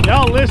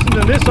 Y'all listen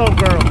to this old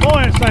girl.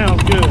 Boy, it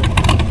sounds good.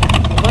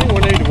 I think we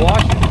need to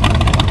wash it.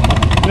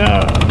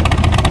 No.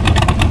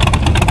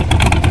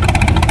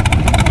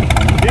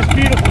 It's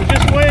beautiful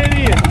just the way it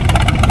is.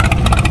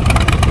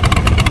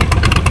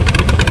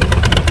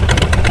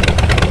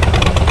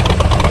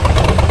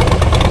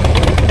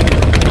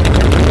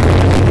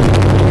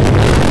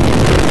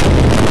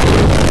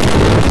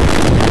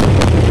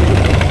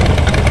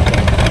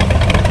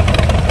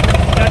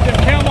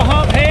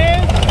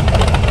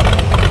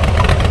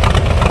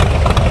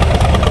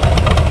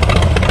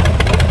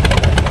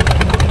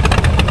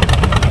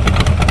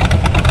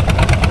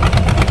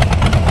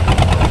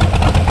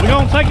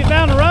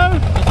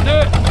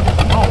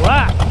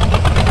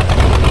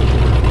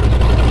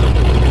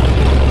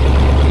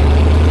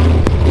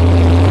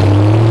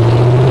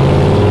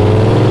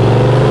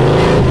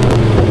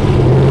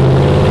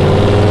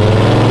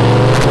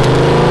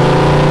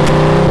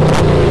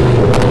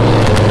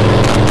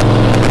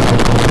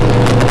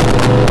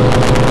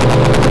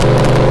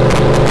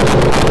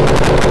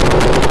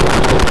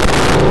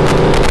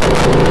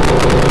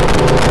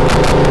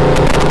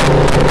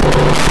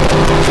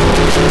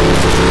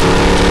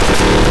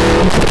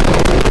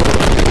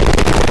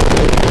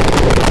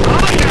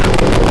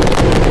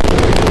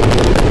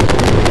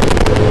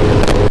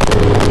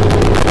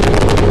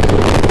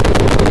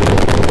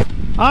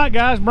 Alright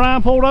guys,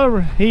 Brian pulled over.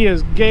 He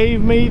has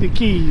gave me the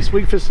keys.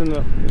 We fixing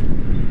to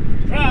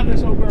drive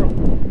this old girl.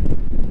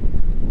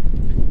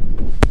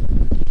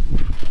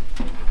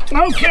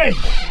 Okay.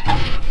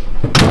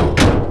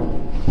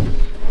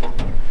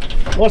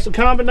 What's the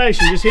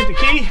combination? Just hit the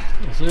key?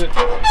 That's it.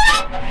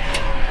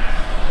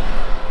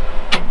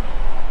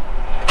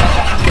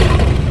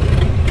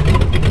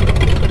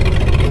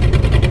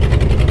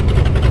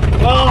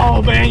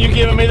 Oh man, you're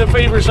giving me the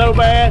fever so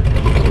bad.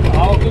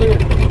 All clear.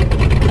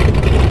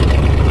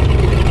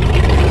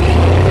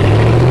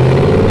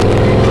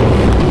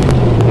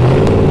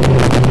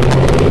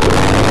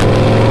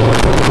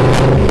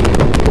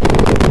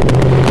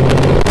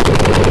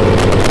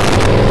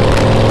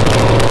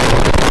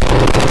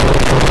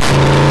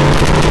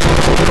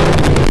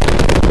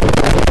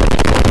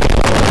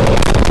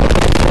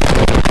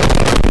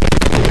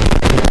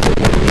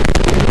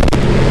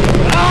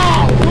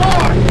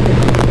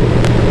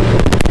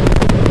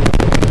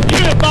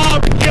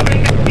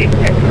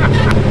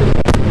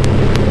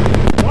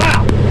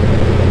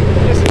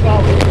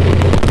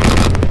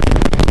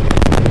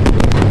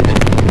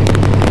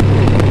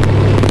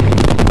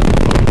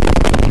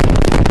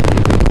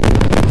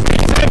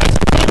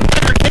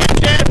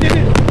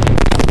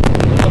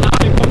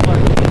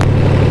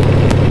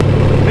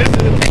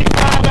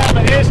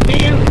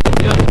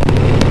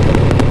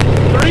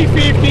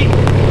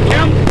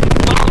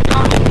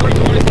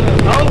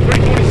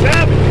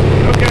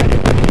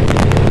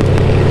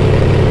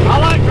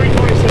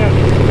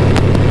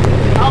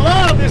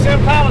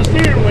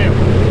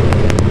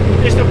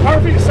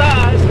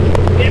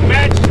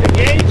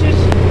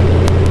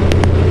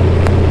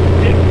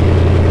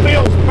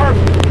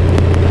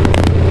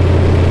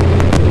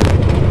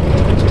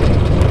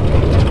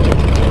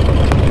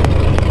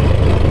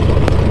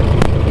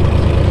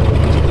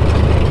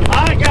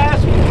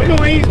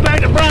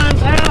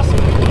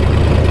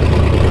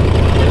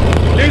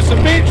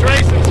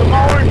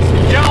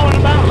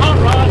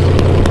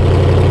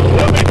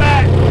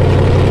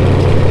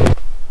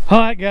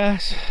 Alright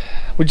guys,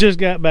 we just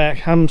got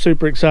back. I'm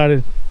super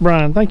excited.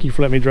 Brian, thank you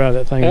for letting me drive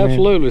that thing.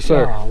 Absolutely, man.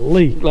 sir.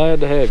 Golly. Glad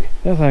to have you.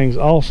 That thing's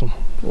awesome.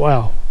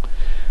 Wow.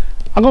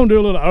 I'm going to do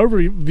a little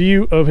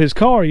overview of his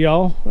car,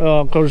 y'all,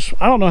 because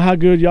I don't know how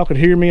good y'all could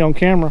hear me on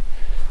camera.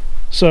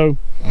 So,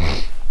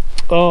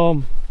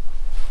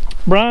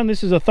 Brian,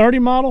 this is a 30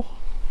 model.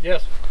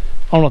 Yes.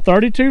 On a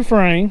 32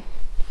 frame.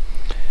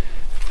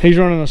 He's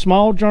running a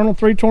small Journal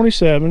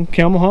 327,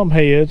 camel hump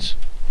heads,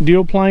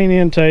 dual plane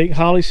intake,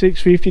 Holley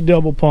 650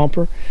 double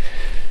pumper,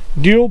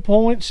 dual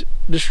points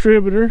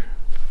distributor.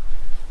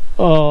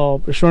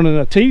 It's running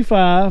a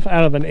T5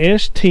 out of an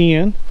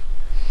S10.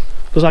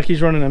 Looks like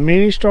he's running a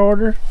mini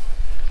starter.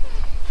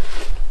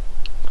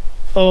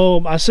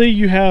 I see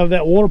you have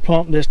that water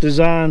pump that's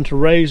designed to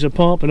raise the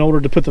pump in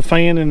order to put the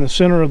fan in the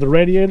center of the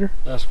radiator.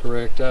 That's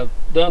correct. I've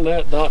done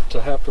that not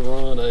to have to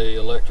run a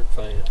electric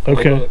fan.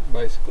 Okay.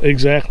 Basically.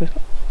 Exactly.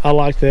 I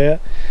like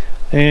that.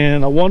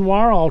 And a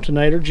one-wire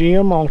alternator,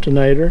 GM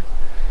alternator.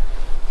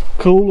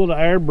 Cool little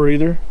air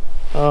breather.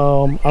 I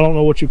don't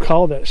know what you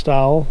call that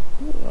style.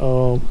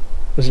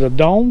 Is it a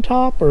dome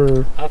top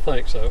or? I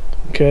think so.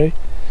 Okay.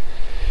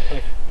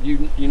 I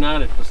think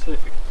United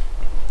Pacific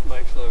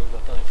makes those, I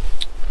think.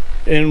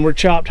 And we're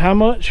chopped how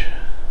much?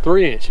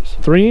 3 inches.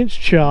 3-inch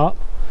chop,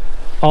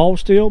 all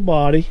steel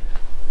body.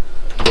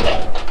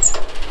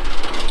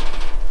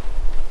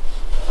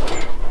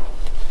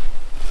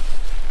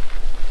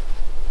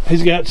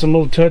 He's got some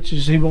little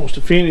touches he wants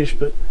to finish,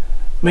 but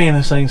man,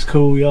 this thing's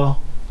cool, y'all.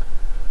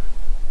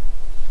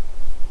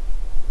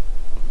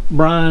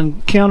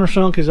 Brian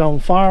countersunk his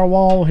own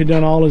firewall. He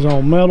done all his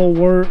own metal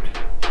work.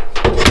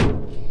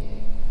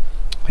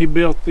 He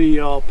built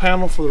the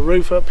panel for the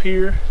roof up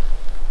here.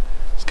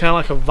 It's kind of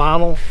like a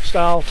vinyl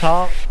style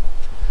top.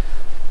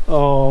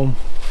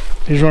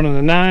 He's running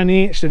a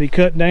 9-inch that he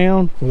cut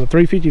down with a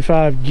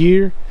 355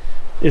 gear.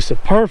 It's the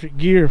perfect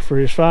gear for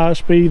his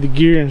 5-speed. The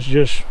gearing's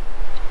just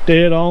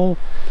dead on.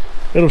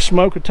 It'll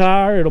smoke a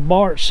tire, it'll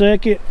bar at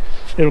second,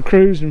 it'll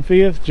cruise in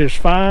fifth just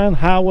fine.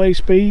 Highway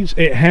speeds,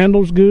 it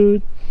handles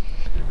good.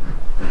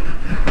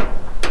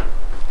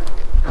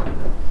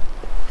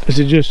 Is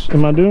it just,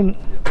 am I doing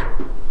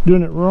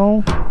it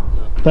wrong?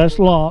 That's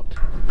locked.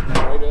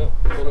 Right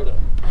up, pull it up.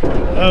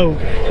 Oh,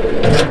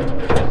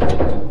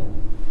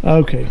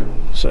 okay.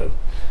 So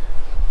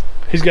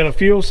he's got a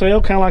fuel cell,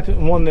 kind of like the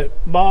one that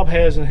Bob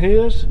has in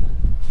his.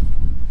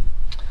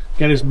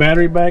 Got his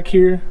battery back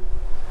here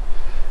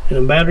in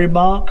a battery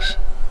box.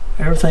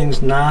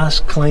 Everything's nice,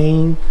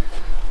 clean.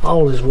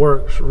 All his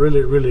work's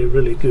really, really,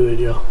 really good,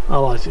 y'all. I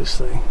like this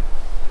thing.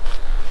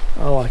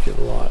 I like it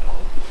a lot.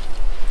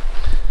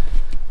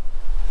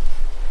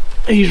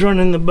 He's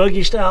running the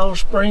buggy style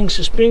spring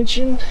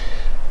suspension.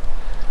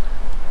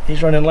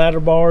 He's running ladder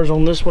bars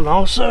on this one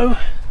also.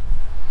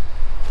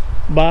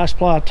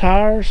 Bi-Sply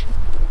tires.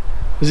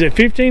 Is it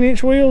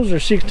 15-inch wheels or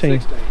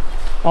 16? 16.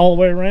 All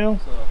the way around?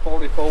 It's a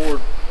 44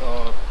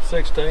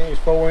 16,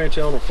 4-inch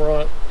on the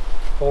front,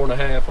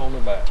 4.5 on the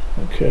back.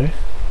 Okay.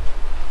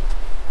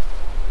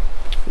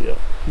 Yep.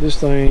 This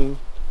thing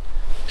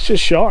It's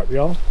just sharp,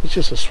 y'all. It's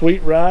just a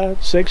sweet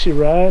ride, sexy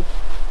ride.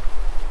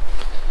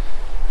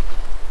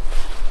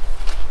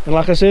 And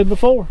like I said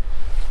before,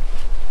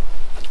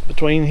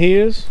 between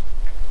his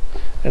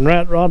and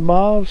Rat Rod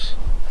Bob's,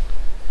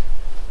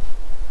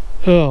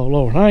 oh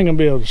Lord, I ain't gonna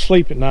be able to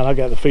sleep at night. I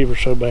got the fever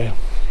so bad.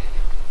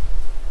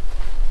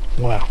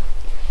 Wow.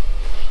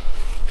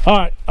 All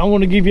right, I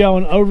want to give y'all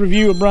an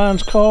overview of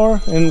Brian's car,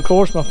 and of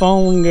course my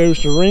phone goes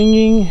to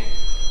ringing.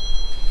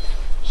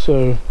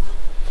 So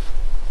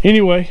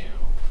anyway,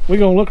 we're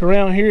gonna look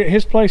around here at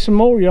his place some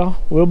more, y'all.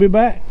 We'll be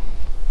back.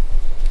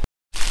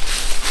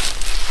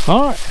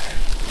 All right,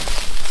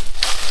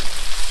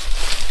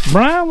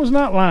 Brian was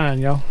not lying,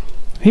 y'all.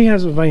 He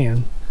has a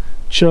van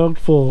chugged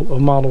full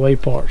of Model A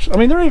parts. I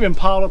mean, they're even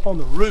piled up on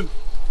the roof.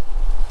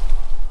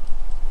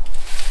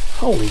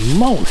 Holy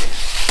moly.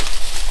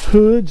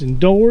 Hoods and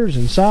doors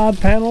and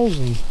side panels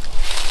and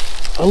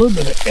a little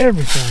bit of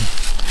everything.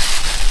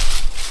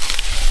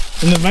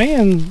 And the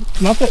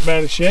van's not that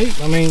bad of shape.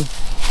 I mean,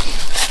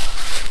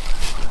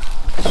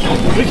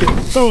 we could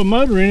throw a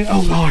motor in it.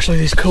 Oh gosh, look at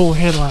these cool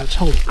headlights.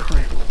 Holy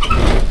crap.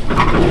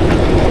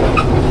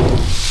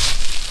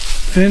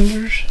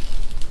 Fenders,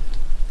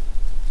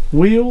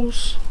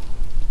 wheels,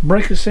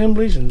 brake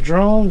assemblies and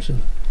drums,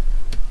 and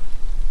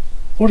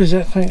what is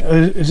that thing?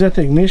 Is that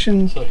the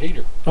ignition? It's a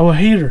heater. Oh, a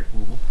heater.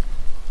 Mm-hmm.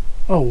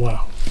 Oh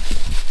wow.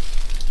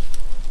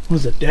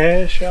 Was a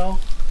dash, y'all?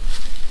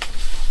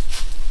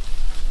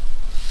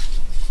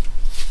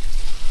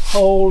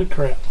 Holy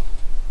crap.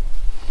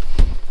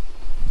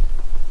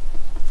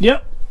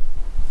 Yep.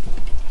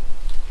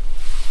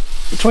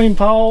 Between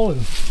Paul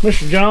and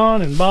Mr.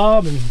 John and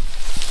Bob and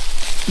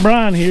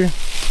Brian here,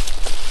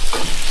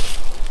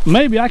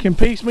 maybe I can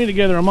piece me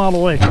together a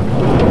Model A.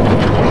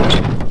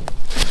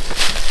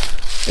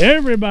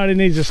 Everybody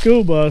needs a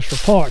school bus for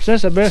parts.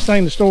 That's the best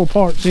thing to store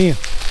parts in.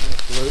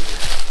 Absolutely.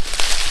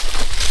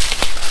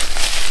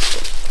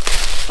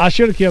 I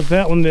should have kept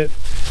that one that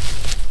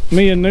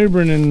me and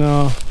Newbern and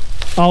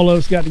all of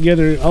us got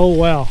together, oh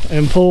wow,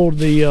 and pulled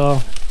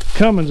the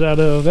Cummins out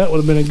of. That would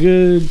have been a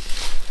good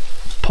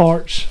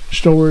parts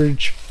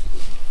storage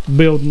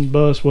building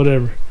bus,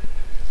 whatever.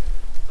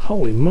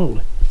 Holy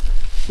moly.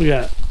 We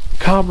got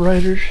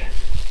carburetors.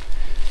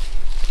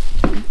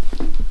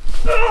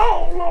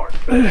 Oh Lord.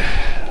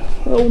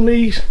 Old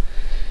knees.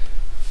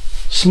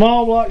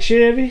 Small block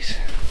Chevys.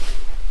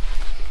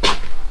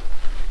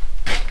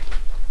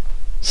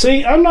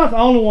 See, I'm not the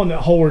only one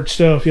that hoards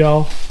stuff,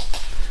 y'all.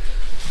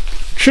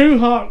 True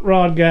hot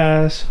rod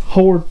guys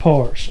hoard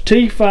parts.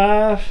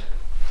 T5,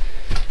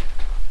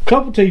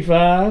 couple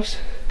T5s,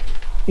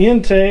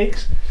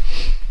 intakes.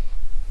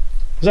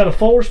 Is that a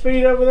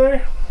 4-speed over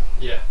there?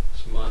 Yeah,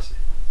 it's Muncie.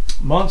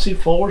 Muncie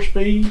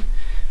 4-speed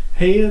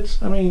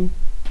heads. I mean,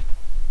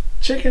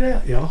 check it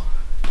out, y'all.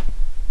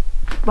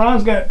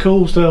 Brian's got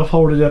cool stuff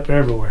hoarded up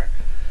everywhere.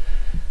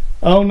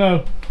 Oh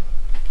no.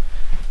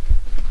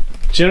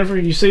 Jennifer,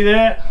 you see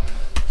that?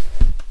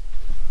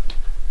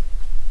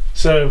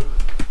 So,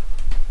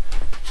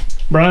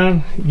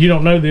 Brian, you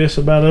don't know this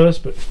about us,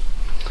 but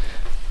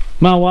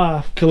my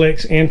wife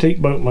collects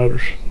antique boat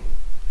motors.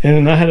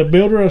 And I had to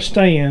build her a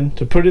stand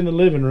to put in the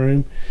living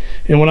room.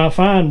 And when I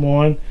find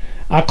one,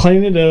 I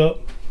clean it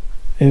up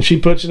and she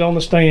puts it on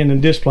the stand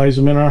and displays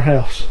them in our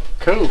house.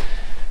 Cool.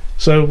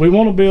 So we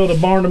want to build a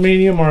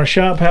barndominium or a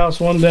shop house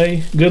one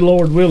day, good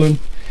Lord willing.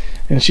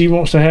 And she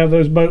wants to have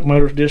those boat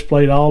motors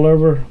displayed all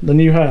over the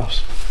new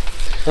house.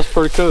 That's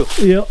pretty cool.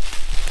 Yep.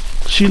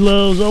 She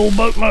loves old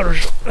boat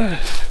motors.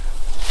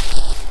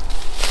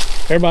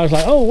 Everybody's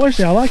like, oh,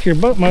 Wesley, I like your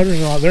boat motors.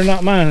 And I'm like, they're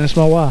not mine, it's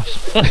my wife's.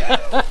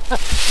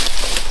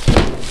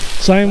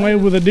 Same way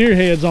with the deer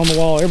heads on the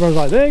wall. Everybody's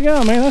like, there you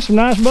go, man, that's some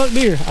nice buck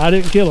deer. I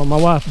didn't kill them,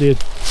 my wife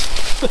did.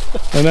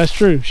 And that's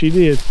true, she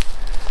did.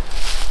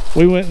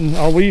 We went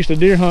and, we used to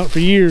deer hunt for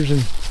years,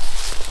 and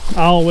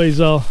I always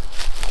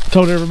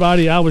told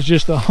everybody I was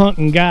just a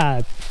hunting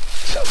guide.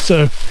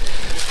 So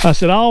I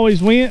said I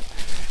always went,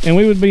 and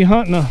we would be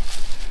hunting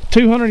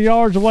 200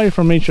 yards away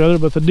from each other,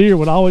 but the deer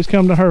would always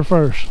come to her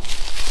first.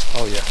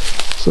 Oh yeah.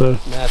 So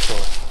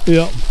naturally.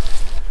 Yep.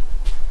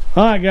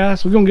 All right,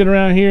 guys, we're gonna get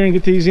around here and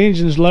get these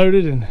engines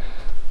loaded and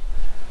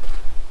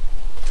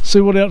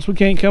see what else we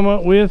can't come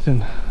up with.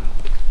 And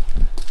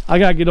I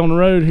gotta get on the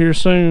road here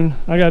soon.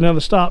 I got another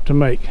stop to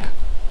make.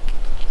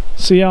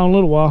 See y'all in a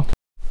little while.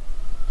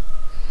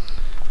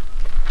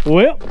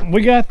 Well,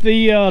 we got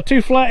the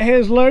 2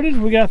 flatheads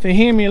loaded. We got the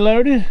Hemi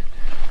loaded.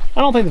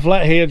 I don't think the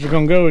flatheads are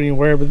gonna go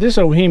anywhere, but this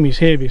old Hemi's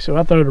heavy, so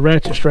I throw the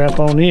ratchet strap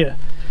on it.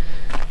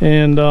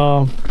 And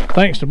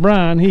thanks to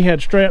Brian, he had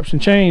straps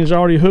and chains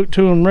already hooked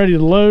to him, ready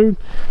to load.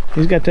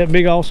 He's got that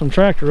big awesome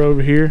tractor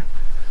over here,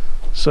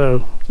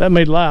 so that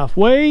made life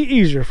way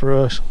easier for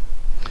us.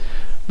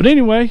 But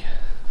anyway,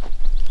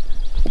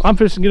 I'm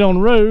fixing to get on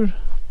the road.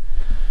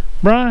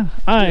 Brian,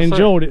 I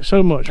enjoyed it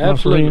so much,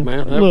 absolutely, my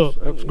friend. Man.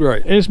 Look, that was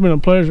great. It's been a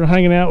pleasure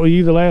hanging out with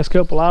you the last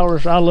couple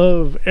hours. I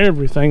love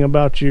everything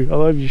about you. I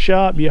love your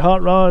shop, your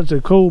hot rods,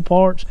 the cool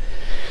parts.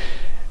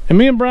 And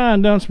me and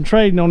Brian done some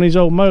trading on these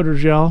old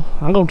motors, y'all.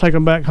 I'm gonna take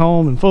them back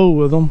home and fool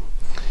with them.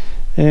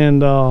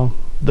 And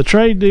the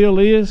trade deal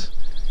is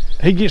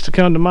he gets to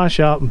come to my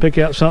shop and pick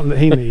out something that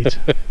he needs.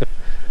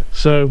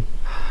 So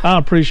I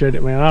appreciate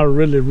it, man. I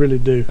really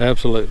do.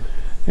 Absolutely.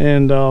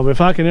 And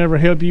if I can ever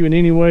help you in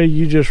any way,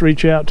 you just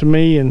reach out to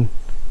me and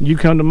you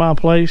come to my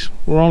place.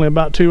 We're only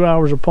about 2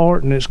 hours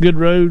apart, and it's good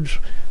roads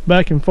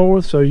back and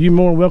forth, so you're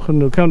more welcome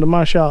to come to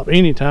my shop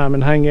anytime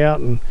and hang out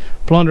and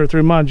plunder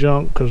through my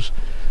junk, because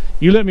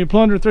you let me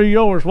plunder through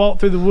yours, walk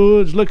through the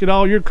woods, look at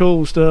all your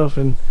cool stuff,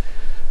 and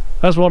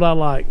that's what I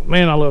like.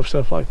 Man, I love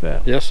stuff like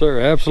that. Yes, sir.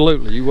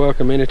 Absolutely. You're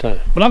welcome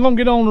anytime. But I'm gonna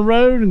get on the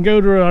road and go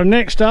to our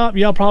next stop.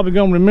 Y'all probably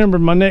gonna remember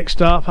my next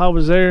stop. I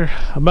was there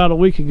about a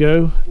week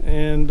ago,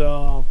 and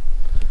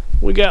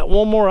we got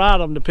one more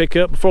item to pick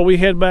up before we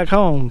head back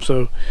home.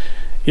 So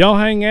y'all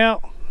hang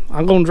out.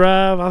 I'm gonna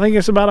drive, I think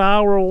it's about an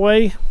hour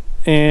away,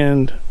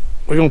 and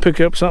we're gonna pick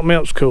up something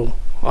else cool.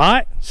 All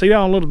right, see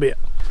y'all in a little bit.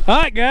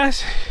 All right,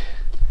 guys,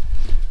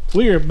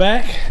 we are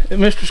back at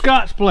Mr.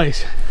 Scott's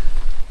place.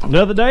 The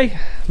other day,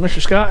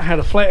 Mr. Scott had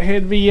a Flat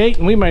Head V8,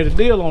 and we made a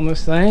deal on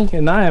this thing,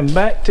 and I am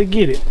back to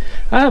get it.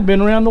 I have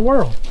been around the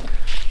world.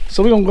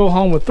 So we're gonna go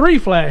home with 3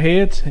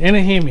 flatheads and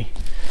a Hemi.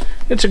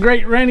 It's a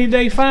great rainy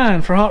day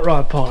find for hot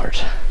rod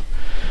parts.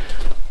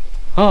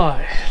 All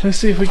right, let's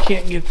see if we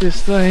can't get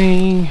this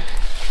thing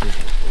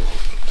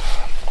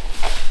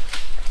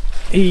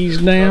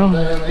eased down.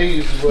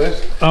 Easy,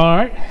 Wes. All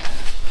right,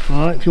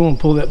 if you want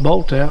to pull that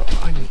bolt out.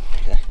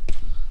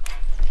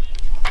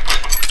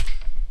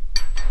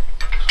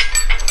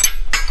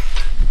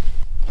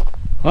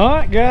 All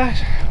right,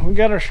 guys, we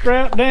got our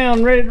strap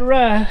down, ready to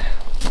ride.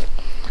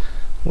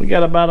 We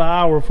got about an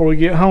hour before we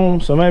get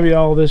home, so maybe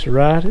all this will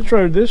ride. It's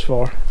rode this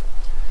far.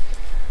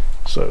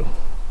 So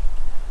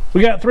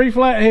we got 3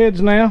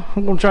 flatheads now.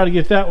 I'm gonna try to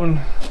get that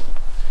one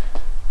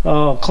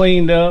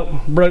cleaned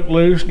up, broke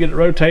loose, get it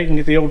rotating,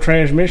 get the old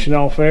transmission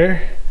off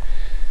there,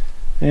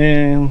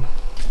 and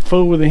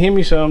fool with the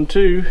Hemi some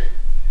too.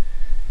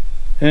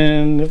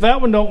 And if that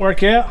one don't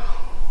work out,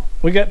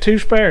 we got 2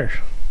 spares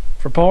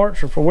for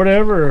parts or for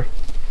whatever. Or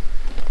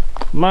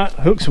might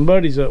hook some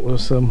buddies up with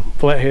some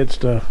flathead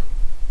stuff.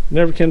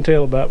 Never can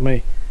tell about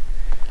me.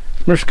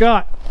 Mr.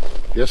 Scott.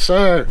 Yes,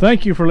 sir.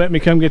 Thank you for letting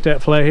me come get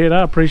that flathead.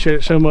 I appreciate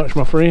it so much,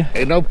 my friend.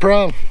 Ain't no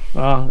problem.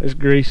 It's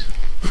grease.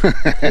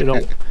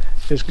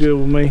 It's good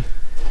with me.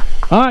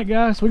 All right,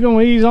 guys, we're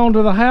gonna ease on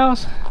to the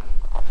house.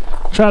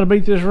 Try to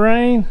beat this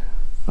rain.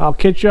 I'll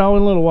catch y'all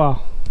in a little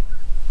while.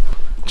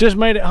 Just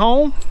made it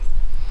home,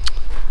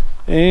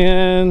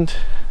 and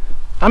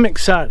I'm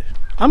excited.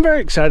 I'm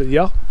very excited,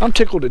 y'all. I'm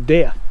tickled to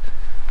death.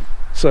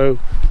 So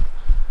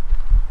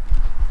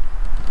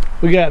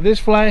we got this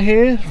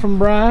flathead from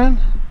Brian,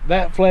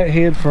 that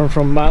flathead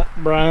from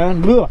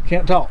Brian. Ugh,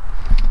 can't talk.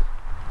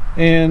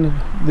 And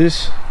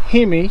this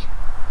Hemi,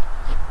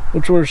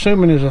 which we're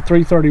assuming is a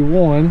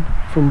 331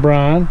 from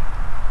Brian,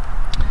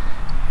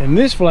 and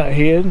this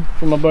flathead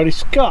from my buddy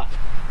Scott.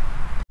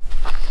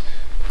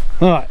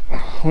 All right,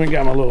 we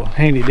got my little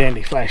handy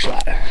dandy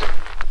flashlight.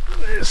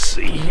 Let's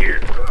see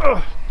here.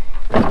 Ugh.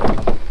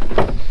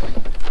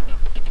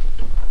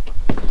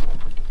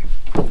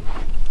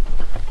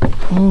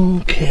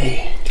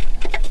 Okay.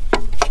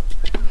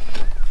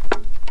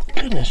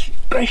 Goodness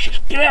gracious,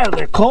 get out of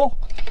there, Cole.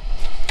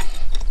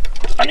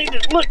 I need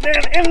to look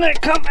down and then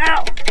come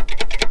out.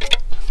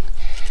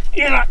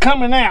 You're not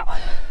coming out.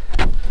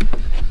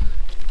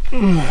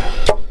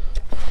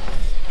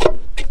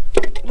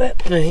 That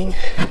thing.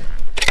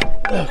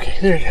 Okay,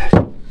 there it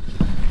goes.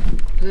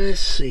 Let's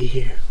see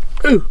here.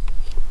 Ooh,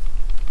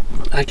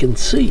 I can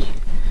see.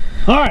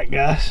 All right,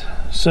 guys.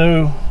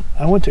 So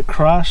I went to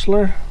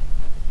Chrysler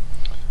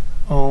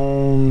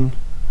on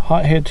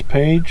Hothead's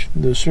page,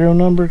 the serial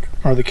number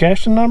or the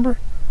casting number,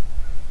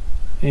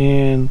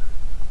 and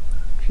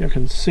if you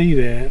can see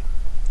that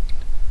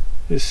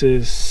it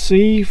says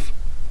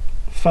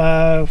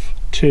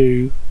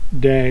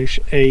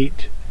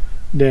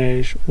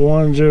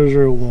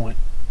C52-8-1001.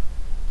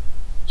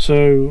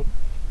 so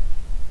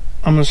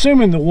I'm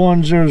assuming the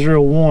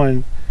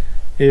 1001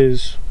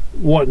 is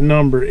what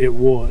number it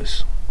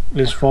was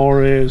as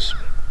far as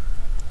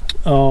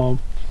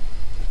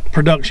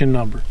production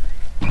number.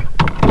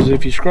 Because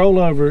if you scroll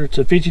over, it's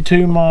a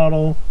 52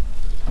 model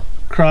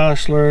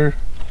Chrysler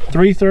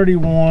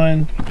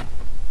 331.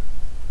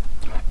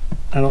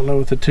 I don't know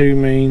what the 2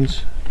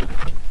 means,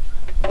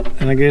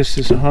 and I guess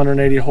it's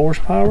 180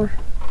 horsepower.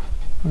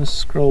 Let's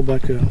scroll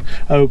back up.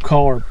 Oh,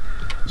 carb,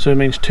 so it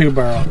means 2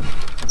 barrel.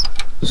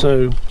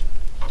 So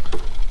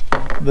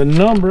the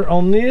number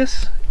on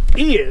this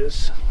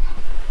is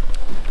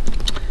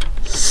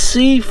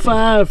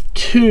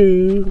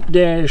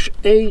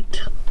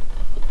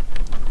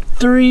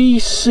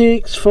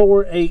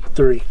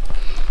C52-8-36483.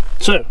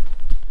 So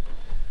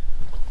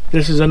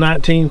this is a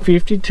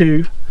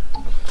 1952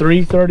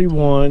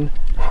 331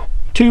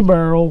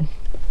 2-barrel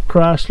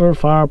Chrysler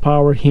Fire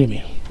Power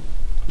Hemi.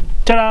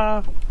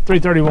 Ta-da!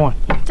 331.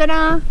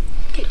 Ta-da!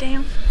 Get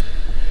down.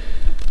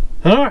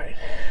 All right.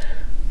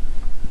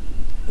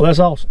 Well, that's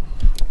awesome.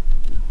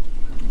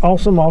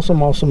 Awesome,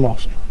 awesome, awesome,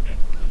 awesome.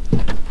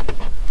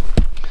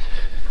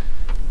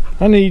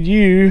 I need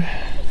you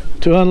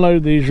to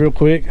unload these real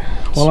quick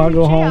while I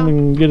go home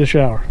and get a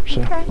shower.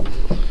 So Okay.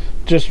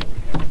 just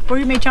Where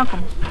do you mean chunk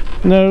them?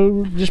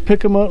 no, just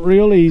pick them up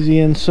real easy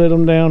and set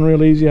them down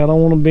real easy. I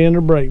don't want to bend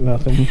or break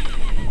nothing.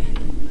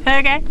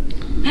 Okay.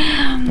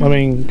 I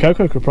mean,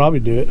 Coco could probably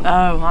do it.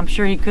 Oh, I'm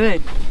sure he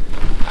could.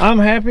 I'm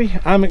happy,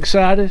 I'm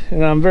excited,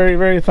 and I'm very,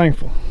 very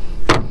thankful.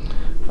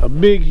 A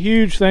big,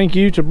 huge thank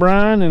you to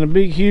Brian, and a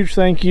big, huge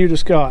thank you to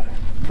Scott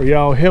for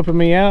y'all helping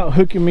me out,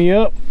 hooking me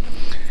up,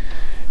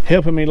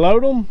 helping me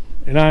load them.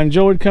 And I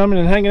enjoyed coming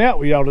and hanging out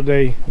with y'all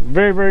today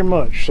very, very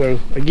much. So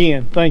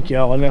again, thank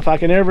y'all. And if I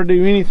can ever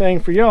do anything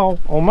for y'all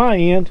on my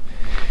end,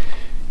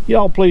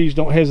 y'all please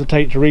don't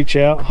hesitate to reach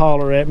out,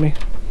 holler at me.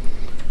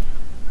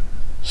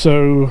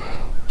 So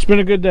it's been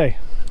a good day,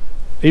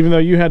 even though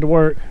you had to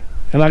work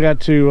and I got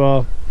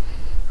to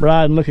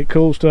ride and look at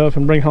cool stuff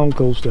and bring home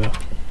cool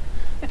stuff.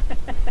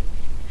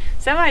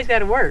 Somebody's got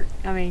to work.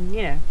 I mean,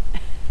 you know.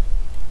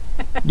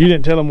 You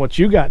didn't tell them what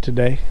you got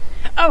today.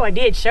 Oh, I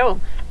did show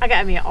them. I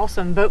got me an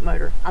awesome boat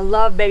motor. I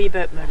love baby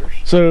boat motors.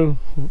 So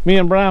me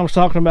and Brian was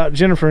talking about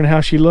Jennifer and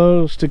how she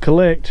loves to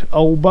collect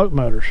old boat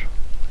motors.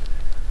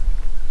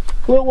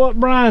 Look what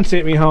Brian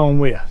sent me home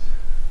with.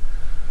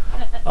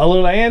 A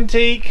little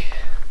antique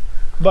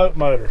boat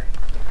motor.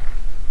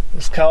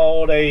 It's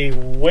called a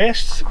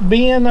West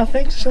Bend, I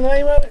think is the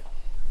name of it.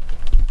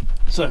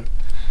 So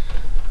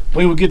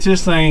we will get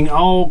this thing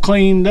all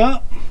cleaned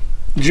up.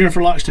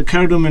 Jennifer likes to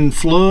coat them in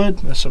Flood.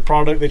 That's a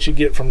product that you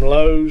get from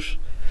Lowe's.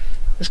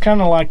 It's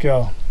kind of like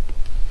a,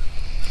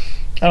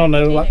 I don't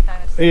know, like,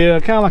 yeah,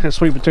 kind of like a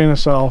sweet potato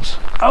sauce.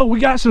 Oh, we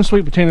got some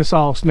sweet potato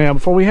sauce now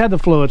before we had the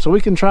Flood, so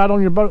we can try it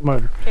on your boat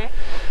motor. Okay.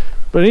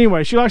 But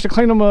anyway, she likes to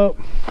clean them up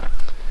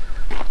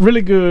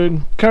really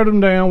good, coat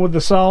them down with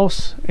the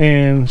sauce,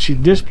 and she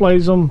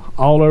displays them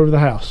all over the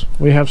house.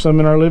 We have some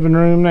in our living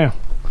room now.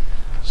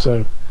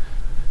 So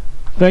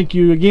thank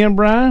you again,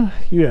 Brian.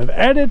 You have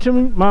added to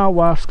my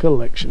wife's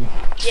collection.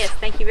 Yes,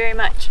 thank you very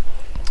much.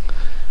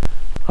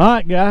 All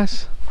right,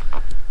 guys.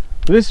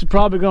 This is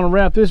probably going to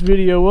wrap this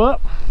video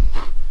up.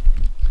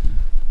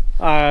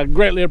 I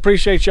greatly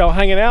appreciate y'all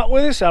hanging out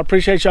with us. I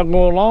appreciate y'all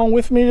going along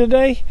with me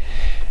today.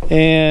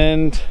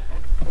 And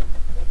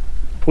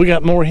we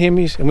got more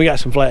Hemis and we got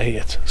some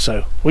flatheads.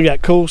 So we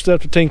got cool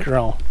stuff to tinker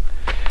on.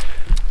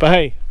 But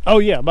hey, oh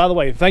yeah, by the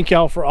way, thank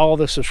y'all for all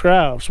the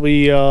subscribes.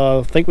 We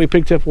think we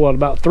picked up, what,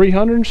 about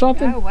 300 and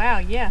something? Oh, wow,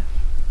 yeah.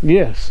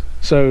 Yes.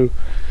 So,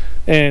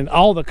 and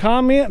all the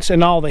comments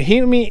and all the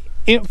Hemi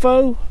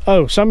info.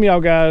 Oh, some of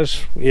y'all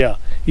guys, yeah,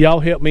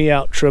 y'all helped me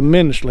out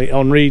tremendously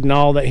on reading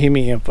all that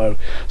Hemi info.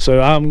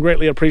 So I'm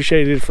greatly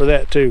appreciated for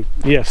that too.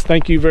 Yes,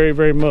 thank you very,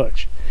 very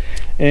much.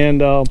 And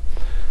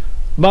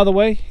by the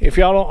way, if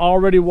y'all don't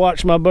already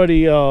watch my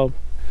buddy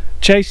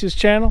Chase's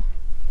channel,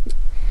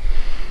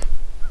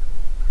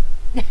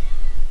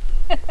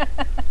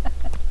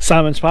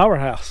 Simon's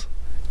Powerhouse,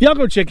 y'all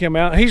go check him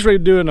out. He's really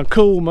doing a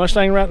cool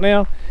Mustang right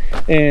now,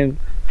 and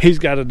he's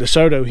got a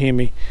DeSoto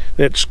Hemi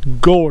that's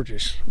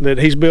gorgeous that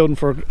he's building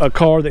for a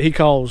car that he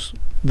calls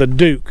the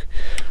Duke.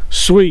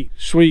 Sweet,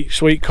 sweet,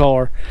 sweet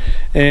car.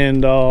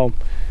 And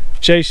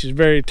Chase is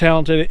very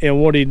talented in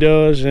what he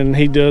does, and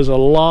he does a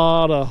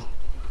lot of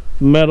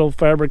metal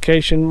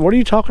fabrication. What are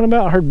you talking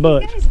about? I heard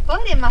butt. You got his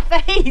butt in my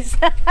face.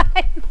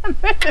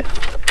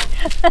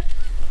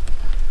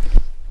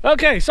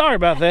 Okay, sorry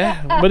about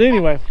that. But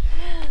anyway,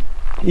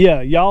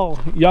 yeah, y'all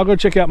go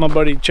check out my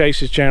buddy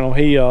Chase's channel.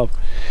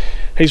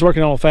 He's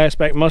working on a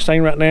fastback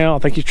Mustang right now. I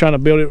think he's trying to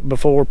build it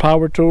before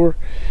Power Tour,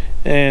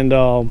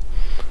 and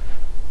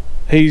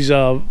he's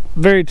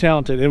very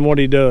talented in what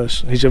he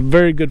does. He's a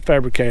very good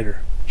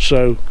fabricator.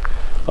 So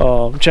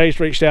Chase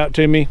reached out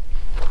to me.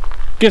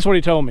 Guess what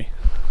he told me?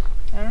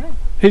 I don't know.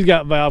 He's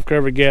got valve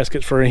cover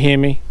gaskets for a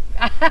Hemi.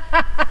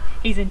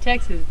 He's in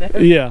Texas though.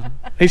 Yeah,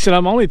 he said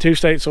I'm only 2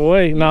 states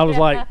away, and I was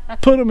like,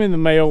 put them in the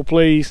mail,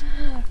 please.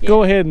 Yeah.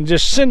 Go ahead and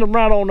just send them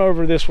right on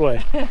over this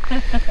way.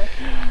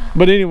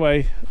 But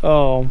anyway,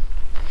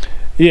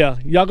 yeah,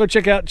 y'all go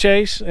check out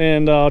Chase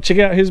and check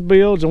out his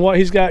builds and what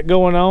he's got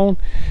going on.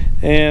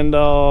 And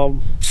I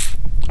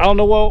don't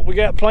know what we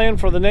got planned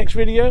for the next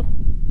video,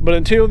 but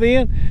until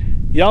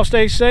then, y'all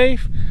stay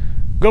safe.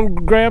 Go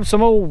grab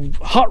some old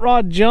hot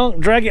rod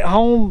junk, drag it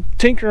home,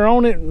 tinker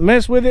on it,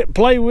 mess with it,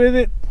 play with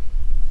it,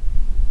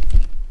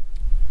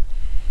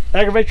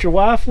 aggravate your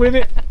wife with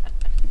it.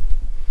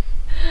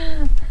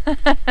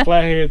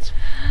 Flatheads,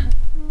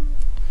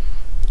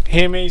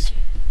 Hemis.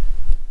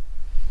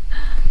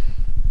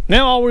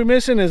 Now all we're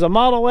missing is a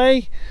Model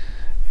A,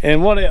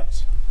 and what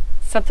else?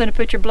 Something to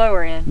put your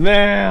blower in.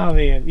 Now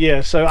then,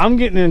 yeah, so I'm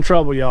getting in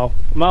trouble, y'all.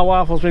 My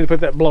wife wants me to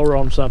put that blower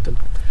on something.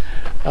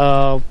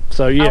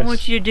 So yes. I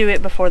want you to do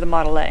it before the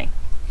Model A.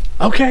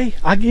 Okay,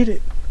 I get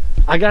it.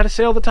 I gotta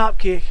sell the top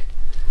kick.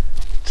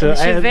 The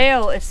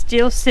Chevelle is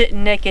still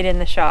sitting naked in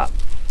the shop.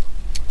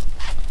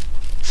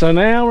 So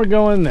now we're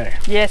going there.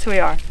 Yes, we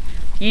are.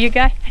 You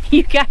got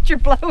your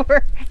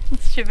blower.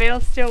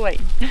 Chevelle's still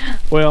waiting.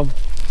 Well,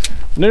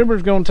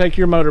 Newber's gonna take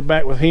your motor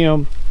back with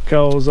him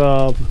because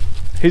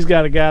He's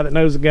got a guy that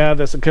knows a guy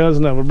that's a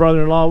cousin of a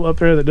brother-in-law up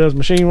there that does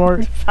machine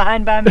work.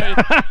 Fine by me.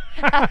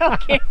 I don't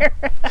care.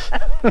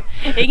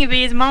 He can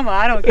be his mama.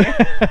 I don't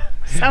care.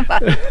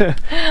 Somebody.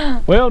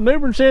 Well,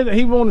 Newbern said that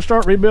he wanted to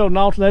start rebuilding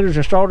alternators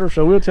and starters,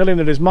 so we'll tell him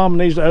that his mama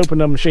needs to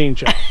open a machine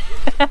shop.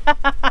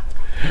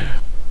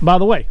 By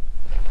the way,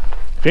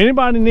 if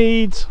anybody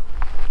needs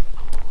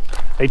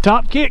a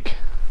top kick,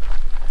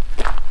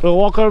 we'll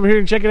walk over here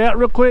and check it out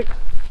real quick.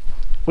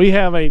 We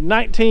have a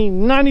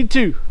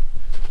 1992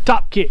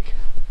 top kick.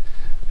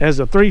 It has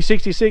a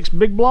 366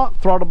 big block,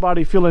 throttle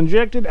body fuel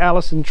injected,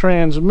 Allison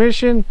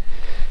transmission.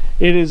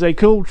 It is a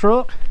cool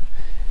truck.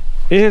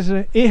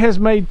 It has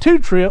made 2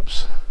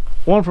 trips,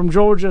 one from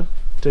Georgia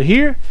to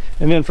here,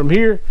 and then from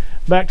here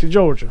back to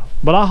Georgia.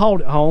 But I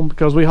hauled it home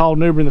because we hauled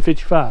Newbern the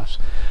 55s.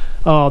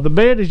 The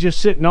bed is just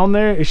sitting on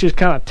there. It's just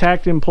kind of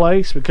tacked in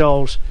place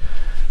because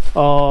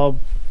for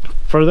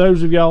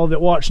those of y'all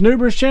that watch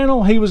Newbern's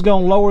channel, he was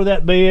going to lower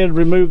that bed,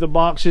 remove the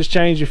boxes,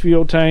 change the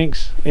fuel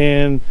tanks,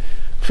 and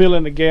fill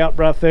in the gap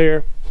right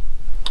there.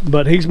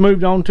 But he's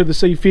moved on to the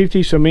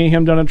C50, so me and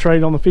him done a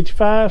trade on the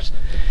 55s.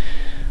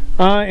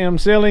 I am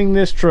selling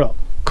this truck.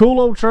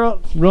 Cool old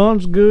truck,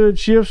 runs good,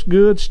 shifts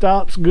good,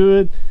 stops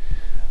good.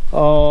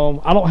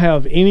 I don't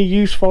have any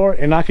use for it,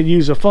 and I could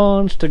use the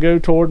funds to go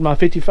toward my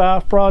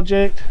 55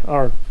 project,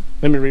 or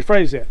let me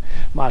rephrase that,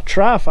 my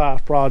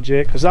Tri-5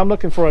 project, because I'm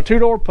looking for a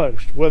 2-door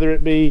post, whether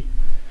it be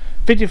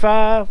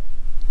 55,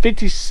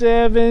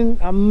 57,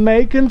 I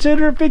may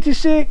consider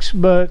 56,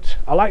 but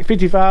I like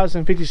 55s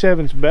and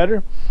 57s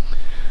better.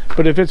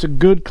 But if it's a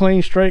good,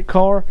 clean, straight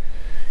car,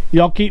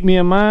 y'all keep me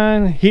in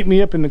mind. Hit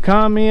me up in the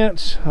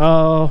comments.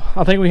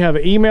 I think we have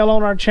an email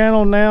on our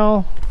channel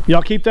now.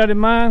 Y'all keep that in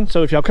mind.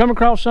 So if y'all come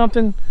across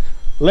something,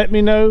 let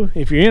me know.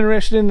 If you're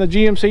interested in the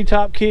GMC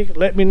top kick,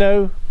 let me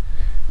know.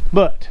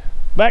 But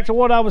back to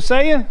what I was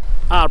saying,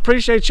 I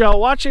appreciate y'all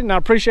watching. I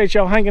appreciate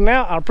y'all hanging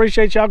out. I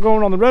appreciate y'all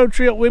going on the road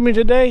trip with me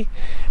today.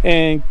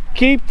 And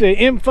keep the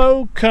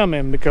info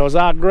coming because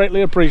I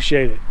greatly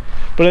appreciate it.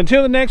 But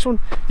until the next one,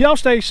 y'all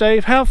stay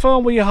safe. Have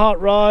fun with your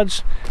hot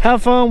rods.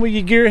 Have fun with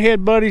your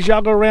gearhead buddies.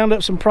 Y'all go round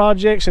up some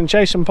projects and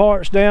chase some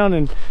parts down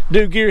and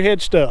do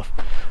gearhead stuff.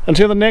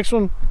 Until the next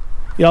one,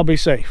 y'all be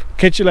safe.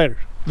 Catch you later.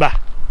 Bye.